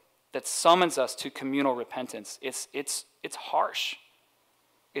trumpet that summons us to communal repentance, it's harsh.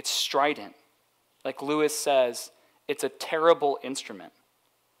 It's strident. Like Lewis says, it's a terrible instrument.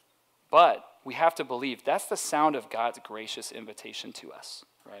 But we have to believe that's the sound of God's gracious invitation to us,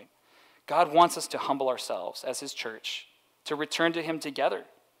 right? God wants us to humble ourselves as his church, to return to him together,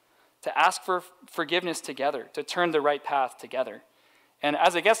 to ask for forgiveness together, to turn the right path together. And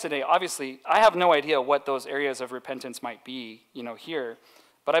as a guest today, obviously, I have no idea what those areas of repentance might be, here,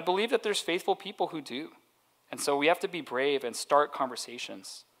 but I believe that there's faithful people who do. And so we have to be brave and start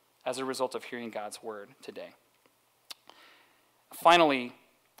conversations as a result of hearing God's word today. Finally,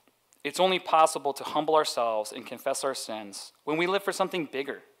 it's only possible to humble ourselves and confess our sins when we live for something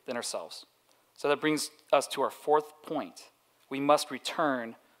bigger than ourselves. So that brings us to our fourth point. We must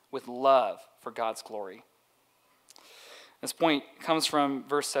return with love for God's glory. This point comes from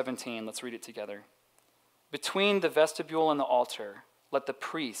verse 17. Let's read it together. Between the vestibule and the altar, let the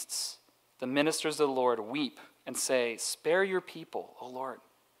priests, the ministers of the Lord, weep and say, spare your people, O Lord.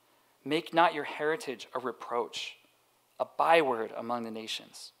 Make not your heritage a reproach, a byword among the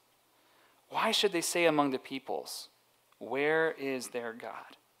nations. Why should they say among the peoples, where is their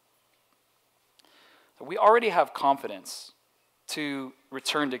God? So we already have confidence to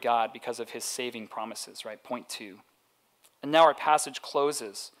return to God because of his saving promises, right? Point 2. And now our passage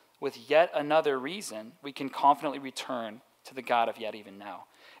closes with yet another reason we can confidently return to the God of yet even now.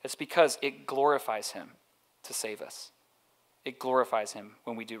 It's because it glorifies him to save us. It glorifies him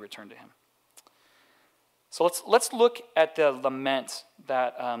when we do return to him. So let's look at the lament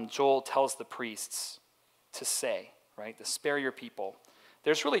that Joel tells the priests to say, right? To spare your people.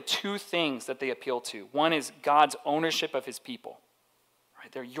 There's really two things that they appeal to. One is God's ownership of his people.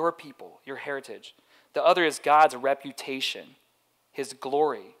 Right? They're your people, your heritage. The other is God's reputation, his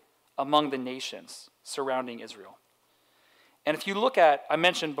glory among the nations surrounding Israel. And if you look at, I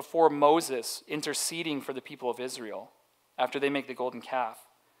mentioned before Moses interceding for the people of Israel after they make the golden calf,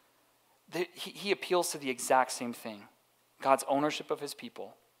 he appeals to the exact same thing, God's ownership of his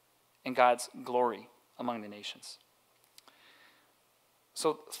people and God's glory among the nations.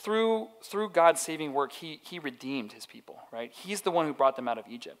 So through God's saving work, he redeemed his people, right? He's the one who brought them out of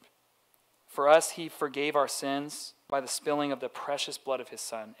Egypt. For us, he forgave our sins by the spilling of the precious blood of his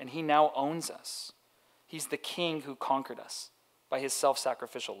son, and he now owns us. He's the king who conquered us by his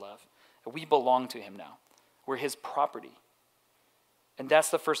self-sacrificial love. And we belong to him now. We're his property. And that's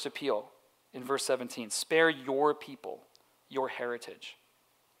the first appeal in verse 17. Spare your people, your heritage.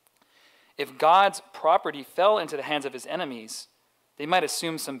 If God's property fell into the hands of his enemies, they might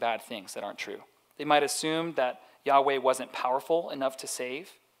assume some bad things that aren't true. They might assume that Yahweh wasn't powerful enough to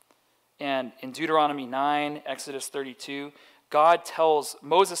save. And in Deuteronomy 9, Exodus 32,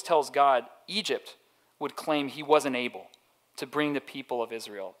 Moses tells God Egypt would claim he wasn't able to bring the people of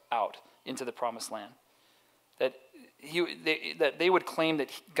Israel out into the promised land. That they would claim that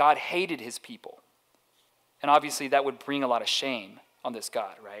God hated his people. And obviously that would bring a lot of shame on this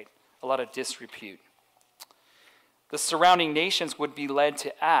God, right? A lot of disrepute. The surrounding nations would be led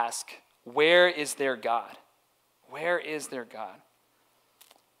to ask, where is their God? Where is their God?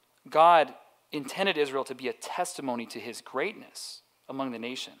 God intended Israel to be a testimony to his greatness among the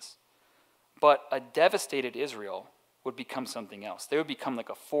nations. But a devastated Israel would become something else. They would become like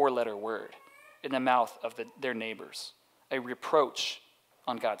a four-letter word in the mouth of their neighbors, a reproach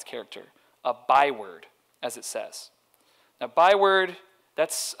on God's character, a byword, as it says. Now, byword,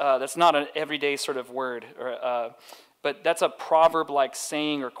 that's not an everyday sort of word, but that's a proverb-like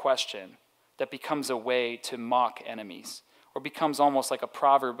saying or question that becomes a way to mock enemies, or becomes almost like a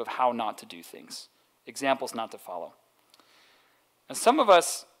proverb of how not to do things, examples not to follow. And some of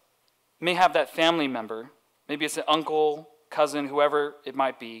us may have that family member, maybe it's an uncle, cousin, whoever it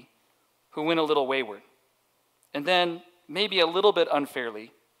might be, who went a little wayward. And then, maybe a little bit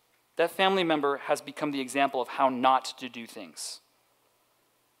unfairly, that family member has become the example of how not to do things.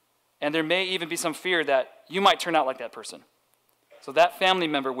 And there may even be some fear that you might turn out like that person. So that family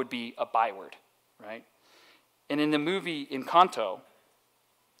member would be a byword, right? And in the movie Encanto,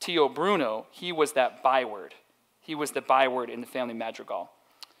 Tio Bruno, he was that byword. He was the byword in the family madrigal.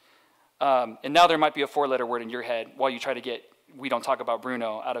 And now there might be a four-letter word in your head while you try to get "we don't talk about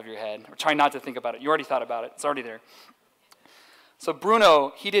Bruno" out of your head, or try not to think about it. You already thought about it. It's already there. So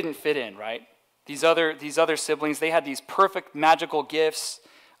Bruno, he didn't fit in, right? These other siblings, they had these perfect magical gifts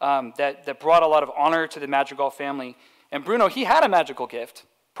that brought a lot of honor to the Madrigal family. And Bruno, he had a magical gift,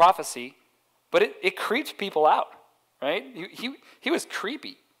 prophecy, but it creeped people out, right? He was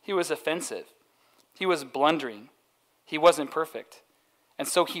creepy. He was offensive. He was blundering. He wasn't perfect. And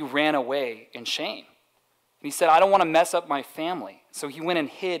so he ran away in shame. And he said, I don't want to mess up my family. So he went and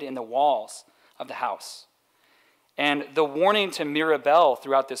hid in the walls of the house. And the warning to Mirabelle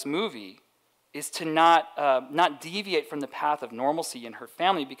throughout this movie is to not deviate from the path of normalcy in her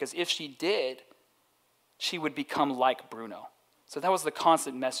family, because if she did, she would become like Bruno. So that was the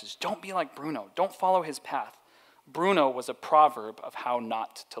constant message. Don't be like Bruno. Don't follow his path. Bruno was a proverb of how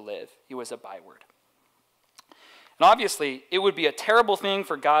not to live. He was a byword. And obviously, it would be a terrible thing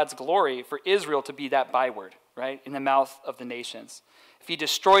for God's glory for Israel to be that byword, right, in the mouth of the nations. If he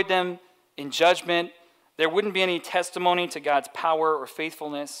destroyed them in judgment, there wouldn't be any testimony to God's power or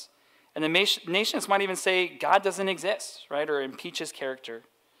faithfulness. And the nations might even say God doesn't exist, right, or impeach his character.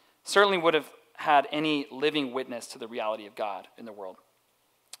 Certainly would have had any living witness to the reality of God in the world.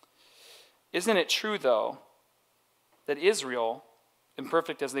 Isn't it true, though, that Israel,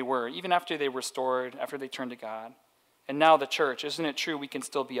 imperfect as they were, even after they were restored, after they turned to God, and now the church, isn't it true we can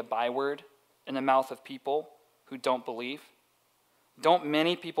still be a byword in the mouth of people who don't believe? Don't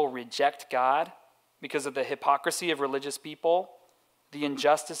many people reject God because of the hypocrisy of religious people, the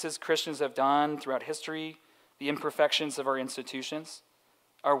injustices Christians have done throughout history, the imperfections of our institutions?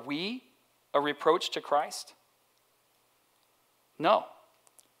 Are we a reproach to Christ? No,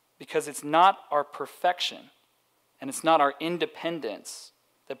 because it's not our perfection and it's not our independence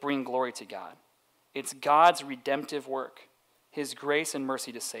that bring glory to God. It's God's redemptive work, his grace and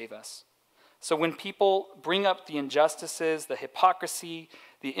mercy to save us. So when people bring up the injustices, the hypocrisy,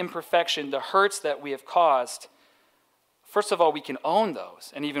 the imperfection, the hurts that we have caused, first of all, we can own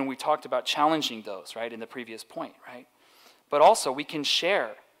those. And even we talked about challenging those, right, in the previous point, right? But also we can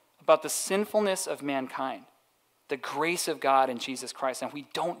share about the sinfulness of mankind, the grace of God in Jesus Christ, and we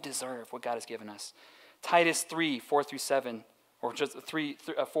don't deserve what God has given us. Titus 3, 4 through 7, or just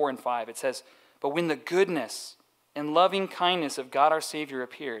 4 and 5, it says, "But when the goodness and loving kindness of God our Savior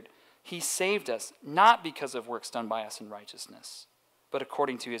appeared, he saved us, not because of works done by us in righteousness, but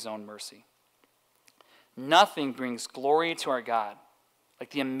according to his own mercy. Nothing brings glory to our God like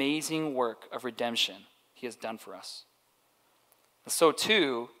the amazing work of redemption he has done for us." So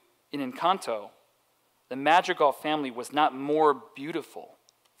too, in Encanto, the Madrigal family was not more beautiful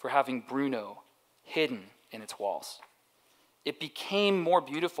for having Bruno hidden in its walls. It became more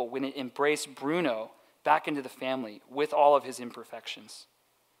beautiful when it embraced Bruno back into the family with all of his imperfections.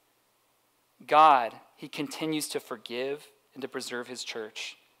 God, he continues to forgive and to preserve his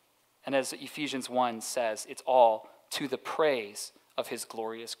church. And as Ephesians 1 says, it's all to the praise of his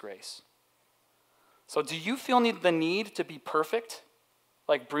glorious grace. So do you feel the need to be perfect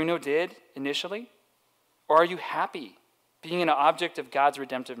like Bruno did initially? Or are you happy being an object of God's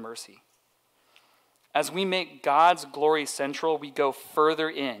redemptive mercy? As we make God's glory central, we go further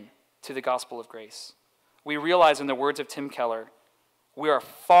in to the gospel of grace. We realize, in the words of Tim Keller, we are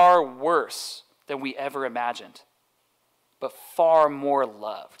far worse than we ever imagined, but far more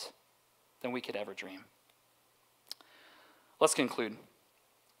loved than we could ever dream. Let's conclude.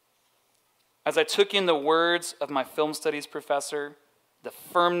 As I took in the words of my film studies professor, the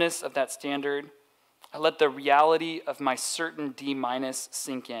firmness of that standard, I let the reality of my certain D-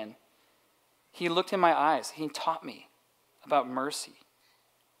 sink in. He looked in my eyes. He taught me about mercy.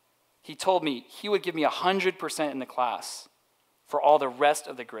 He told me he would give me 100% in the class for all the rest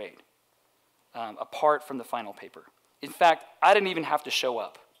of the grade, apart from the final paper. In fact, I didn't even have to show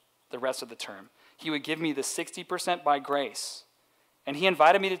up the rest of the term. He would give me the 60% by grace, and he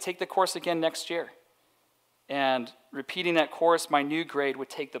invited me to take the course again next year. And repeating that course, my new grade would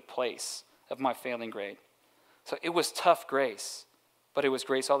take the place of my failing grade. So it was tough grace, but it was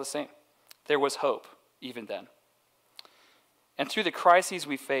grace all the same. There was hope even then. And through the crises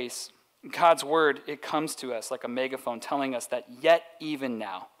we face, God's word, it comes to us like a megaphone telling us that yet even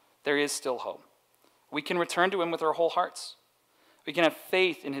now, there is still hope. We can return to him with our whole hearts. We can have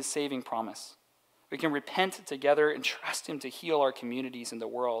faith in his saving promise. We can repent together and trust him to heal our communities and the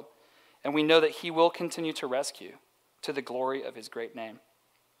world. And we know that he will continue to rescue to the glory of his great name.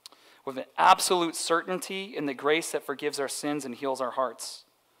 With an absolute certainty in the grace that forgives our sins and heals our hearts.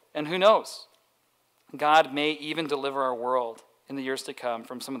 And who knows? God may even deliver our world in the years to come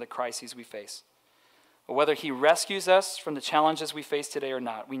from some of the crises we face. But whether he rescues us from the challenges we face today or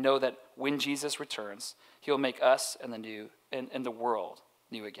not, we know that when Jesus returns, he'll make us and the world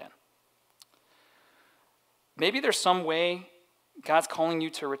new again. Maybe there's some way God's calling you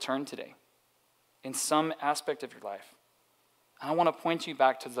to return today in some aspect of your life. And I want to point you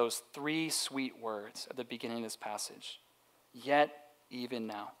back to those 3 sweet words at the beginning of this passage. Yet, even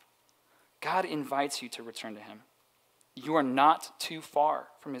now. God invites you to return to him. You are not too far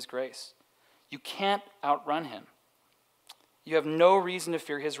from his grace. You can't outrun him. You have no reason to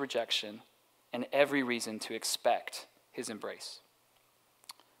fear his rejection and every reason to expect his embrace.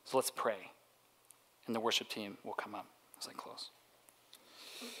 So let's pray, and the worship team will come up as I close.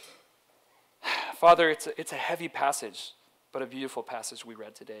 Father, it's a heavy passage, but a beautiful passage we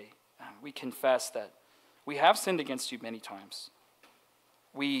read today. We confess that we have sinned against you many times.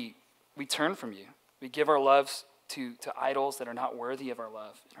 We turn from you. We give our loves to idols that are not worthy of our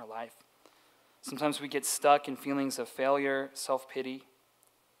love in our life. Sometimes we get stuck in feelings of failure, self-pity.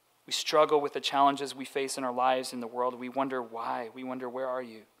 We struggle with the challenges we face in our lives in the world. We wonder why. We wonder, where are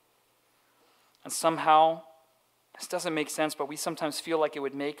you? And somehow, this doesn't make sense, but we sometimes feel like it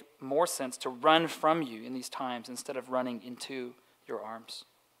would make more sense to run from you in these times instead of running into your arms.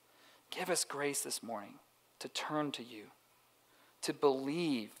 Give us grace this morning to turn to you, to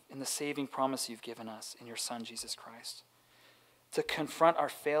believe in the saving promise you've given us in your Son, Jesus Christ, to confront our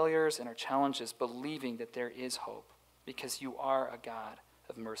failures and our challenges, believing that there is hope because you are a God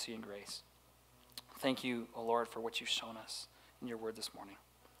of mercy and grace. Thank you, O Lord, for what you've shown us in your word this morning.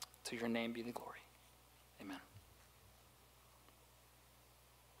 To your name be the glory. Amen.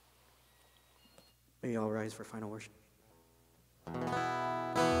 May you all rise for final worship. Sing,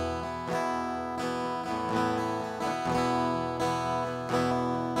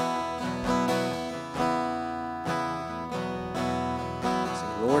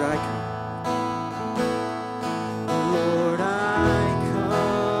 Lord, I come. Lord, I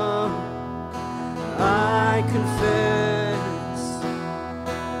come. I confess,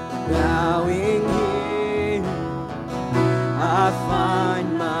 bowing here, I find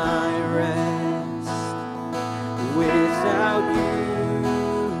my rest. Without you,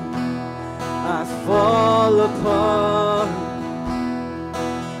 I fall apart.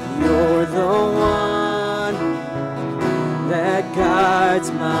 You're the one that guides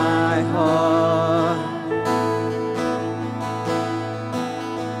my heart.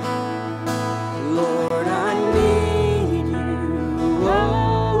 Lord, I need you.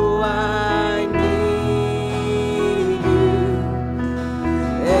 Oh, I need you.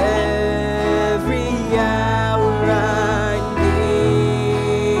 Every hour I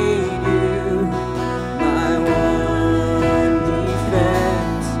need you. My one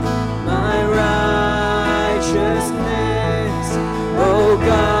defense, my righteousness. Oh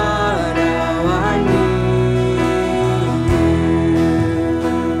God, how I need you.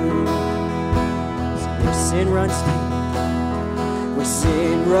 Where sin runs deep, where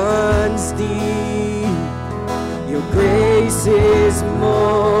sin runs deep, your grace is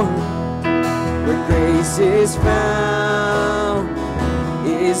more. Where grace is found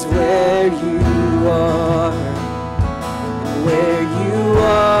is where you are. And where you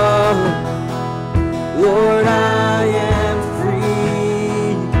are, Lord, I am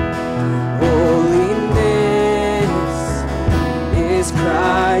free. Holiness is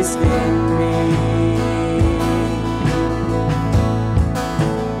Christ in me.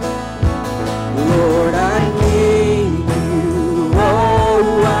 Lord, I need you.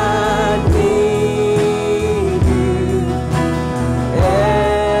 Oh, I need you.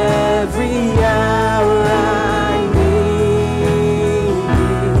 Every hour I need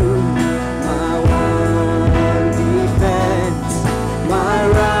you. My one defense, my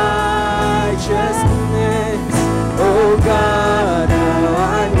righteousness. Oh God, how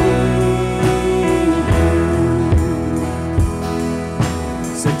I need you.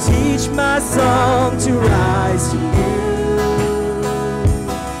 So teach my song to rise to you.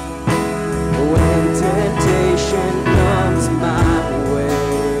 When temptation comes my way,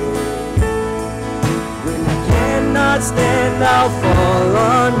 when I cannot stand, I'll fall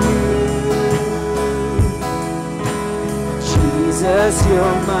on you. Jesus,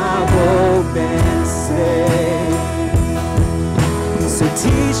 you're my hope and stay. So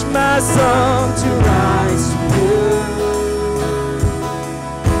teach my song to rise to you.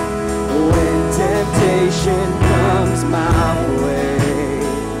 When temptation comes my way,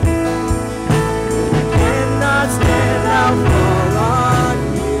 when I cannot stand, I'll fall on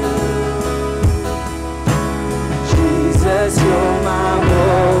you. Jesus, you're my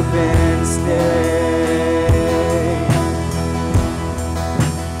hope and stay.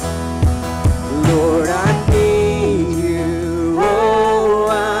 Lord, I need you. Oh,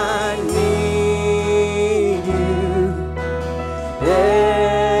 I need you.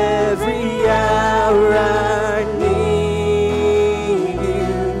 Every hour I need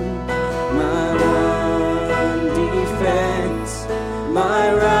you. My one defense, my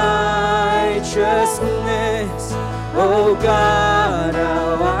righteousness. Oh God,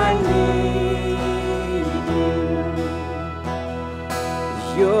 how I need you.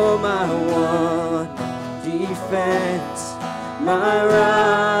 You're my one defense, my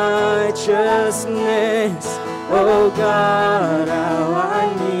righteousness. Oh God, how I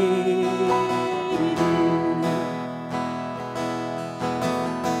need you.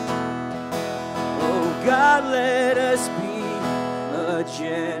 Oh God, let us be a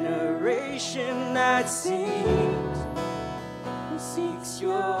generation that seeks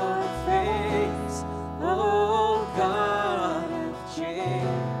your face. Oh God of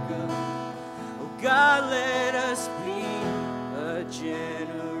Jacob. Oh God, let us be a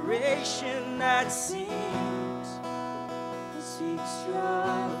generation that seeks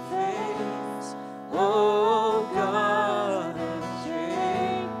your face. Oh God of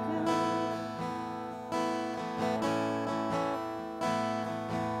Jacob.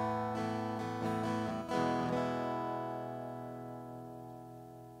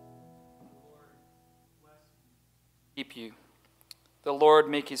 Keep you. The Lord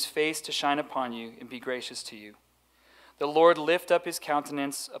make his face to shine upon you and be gracious to you. The Lord lift up his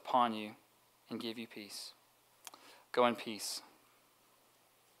countenance upon you and give you peace. Go in peace.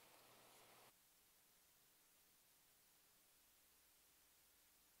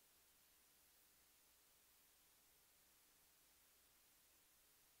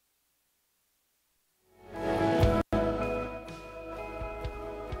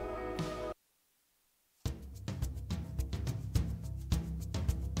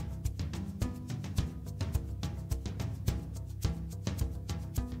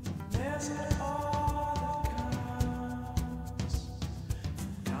 There's an